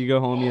college kid, you go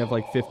home, you have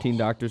like 15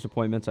 doctor's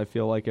appointments, I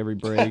feel like, every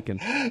break, and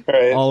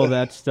right. all of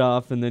that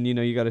stuff, and then,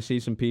 you got to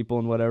see some people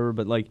and whatever,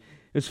 but like,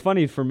 it's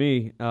funny for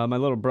me, my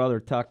little brother,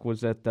 Tuck,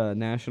 was at the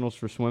Nationals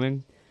for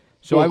swimming,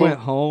 so I went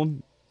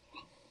home,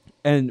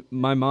 and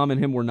my mom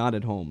and him were not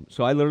at home,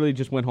 so I literally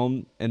just went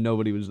home, and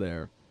nobody was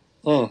there,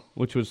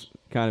 which was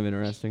kind of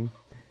interesting,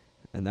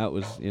 and that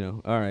was,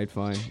 all right,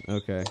 fine,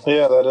 okay.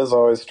 Yeah, that is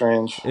always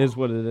strange. Is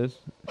what it is.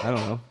 I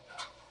don't know.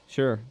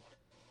 Sure.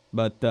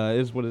 But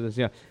is what it is.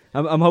 Yeah,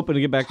 I'm hoping to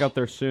get back out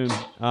there soon.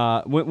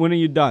 When are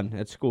you done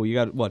at school? You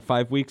got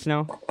 5 weeks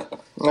now?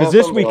 Because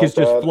this week has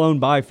just flown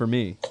by for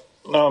me.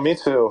 No, me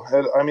too.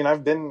 I mean,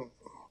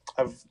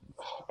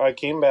 I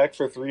came back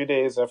for 3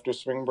 days after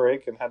spring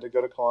break and had to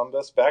go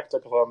to back to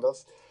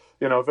Columbus.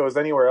 If it was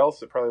anywhere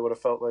else, it probably would have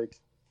felt like,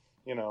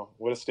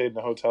 would have stayed in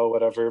a hotel,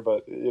 whatever.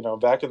 But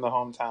back in the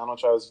hometown,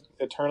 which I was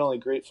eternally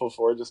grateful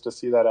for, just to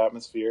see that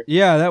atmosphere.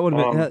 Yeah, that would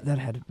have been that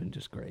had been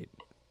just great.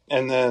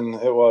 And then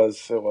it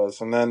was.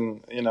 And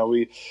then,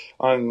 we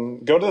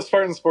go to the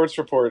Spartan Sports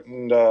Report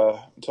and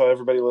tell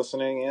everybody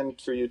listening,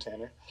 and for you,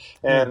 Tanner.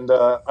 And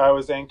I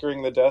was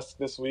anchoring the desk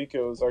this week.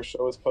 Our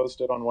show was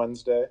posted on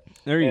Wednesday.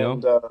 There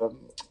you go.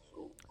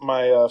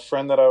 My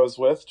friend that I was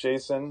with,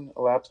 Jason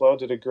Laplow,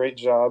 did a great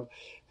job.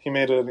 He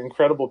made an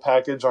incredible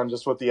package on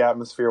just what the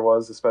atmosphere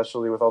was,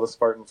 especially with all the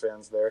Spartan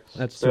fans there.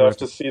 That's you have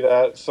to see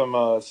that. Some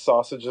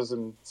sausages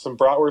and some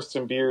bratwurst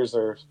and beers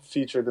are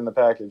featured in the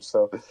package,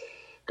 so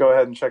go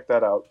ahead and check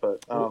that out.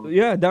 But down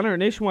there at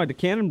Nationwide, the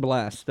Cannon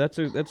Blast. That's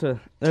a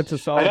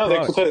solid. I know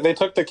they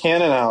took the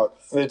cannon out.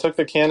 They took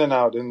the cannon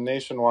out in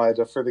Nationwide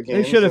for the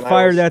games. They should have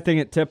fired that thing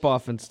at tip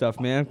off and stuff,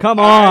 man. Come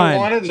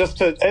on.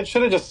 It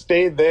should have just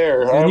stayed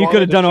there. And you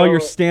could have done all your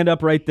stand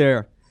up right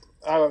there.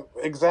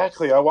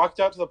 Exactly. I walked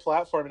out to the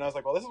platform and I was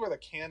like, well, this is where the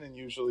cannon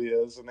usually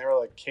is. And they were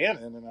like,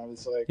 cannon? And I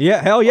was like,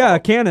 yeah, hell yeah,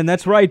 cannon.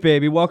 That's right,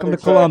 baby. Welcome to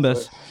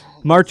Columbus.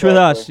 March with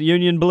us.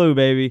 Union Blue,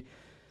 baby.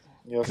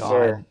 Yes,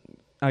 sir.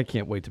 I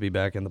can't wait to be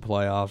back in the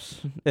playoffs.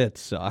 It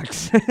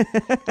sucks.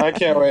 I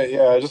can't wait.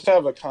 Yeah, just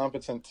have a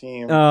competent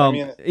team.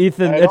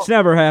 Ethan, it's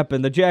never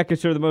happened. The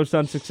Jackets are the most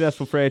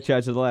unsuccessful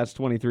franchise of the last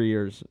 23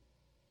 years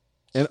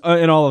in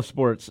all of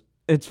sports.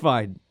 It's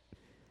fine.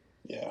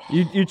 Yeah.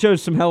 You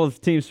chose some hell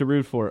of teams to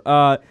root for.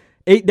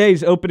 8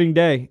 days, opening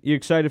day. You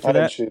excited for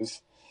that?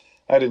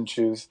 I didn't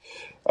choose.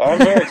 I'm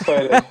very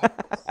excited.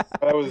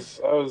 I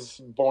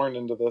was born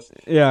into this.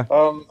 Yeah.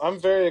 I'm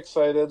very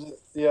excited.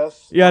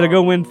 Yes. You had to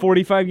go win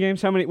 45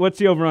 games. What's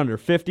the over under?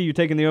 50? You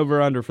taking the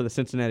over under for the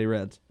Cincinnati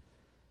Reds?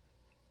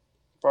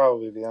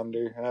 Probably the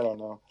under. I don't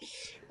know.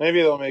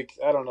 Maybe they'll make.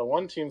 I don't know.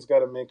 One team's got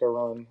to make a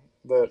run.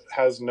 that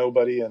has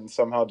nobody and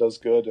somehow does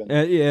good. And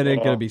it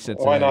ain't gonna be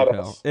Cincinnati. Why not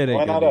pal. us? It ain't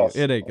Why gonna not be. us?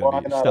 It ain't gonna Why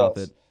be. not Stop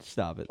us? it.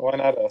 Stop it. Why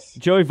not us?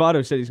 Joey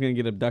Votto said he's gonna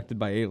get abducted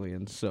by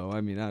aliens. So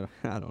I mean, I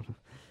don't know.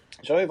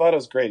 Joey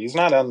Votto's great. He's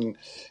not on.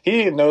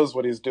 He knows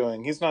what he's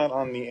doing. He's not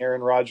on the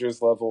Aaron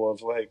Rodgers level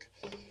of like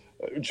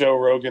Joe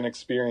Rogan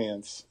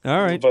experience.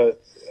 All right,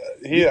 but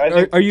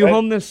are you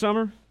home this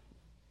summer?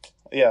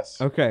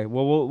 Yes. Okay.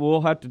 Well,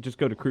 we'll have to just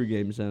go to crew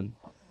games then.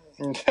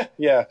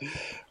 Yeah,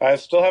 I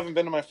still haven't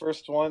been to my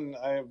first one.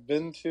 I've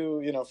been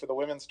to, for the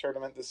women's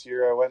tournament this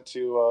year, I went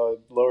to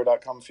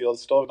Lower.com Field.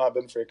 Still have not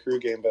been for a crew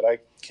game, but I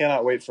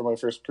cannot wait for my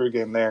first crew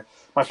game there.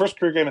 My first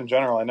crew game in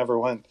general, I never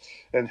went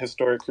in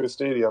historic Crew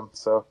Stadium,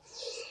 so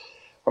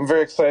I'm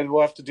very excited.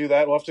 We'll have to do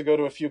that. We'll have to go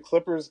to a few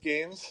Clippers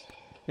games.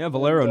 Yeah,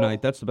 Valero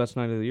night. That's the best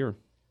night of the year.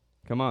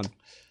 Come on.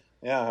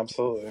 Yeah,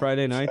 absolutely.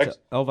 Friday nights,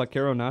 El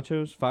Vaquero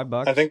nachos,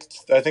 $5. I think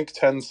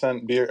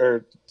 10-cent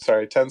beer,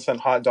 10-cent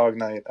hot dog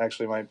night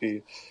actually might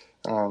be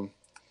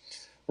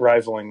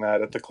rivaling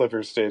that at the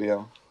Clippers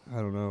Stadium. I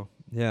don't know.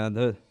 Yeah,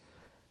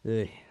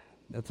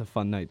 that's a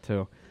fun night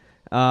too.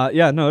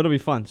 It'll be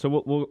fun.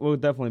 So we'll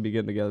definitely be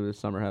getting together this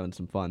summer, having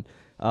some fun.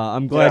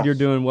 I'm glad you're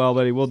doing well,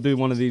 buddy. We'll do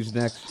one of these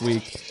next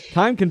week.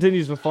 Time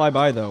continues to fly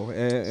by, though.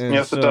 And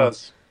yes, it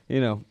does.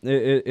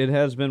 It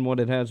has been what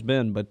it has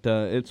been, but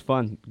it's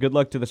fun. Good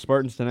luck to the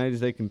Spartans tonight as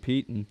they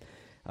compete, and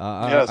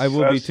I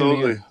will be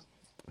tuning in.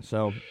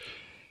 So,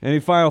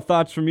 any final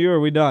thoughts from you, or are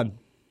we done?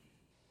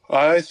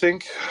 I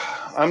think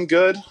I'm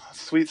good.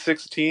 Sweet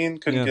 16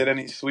 couldn't get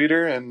any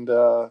sweeter, and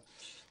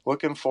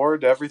looking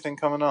forward to everything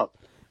coming up.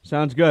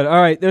 Sounds good.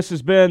 All right, this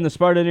has been the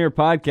Spartaneer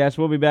Podcast.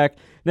 We'll be back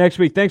next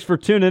week. Thanks for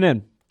tuning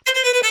in.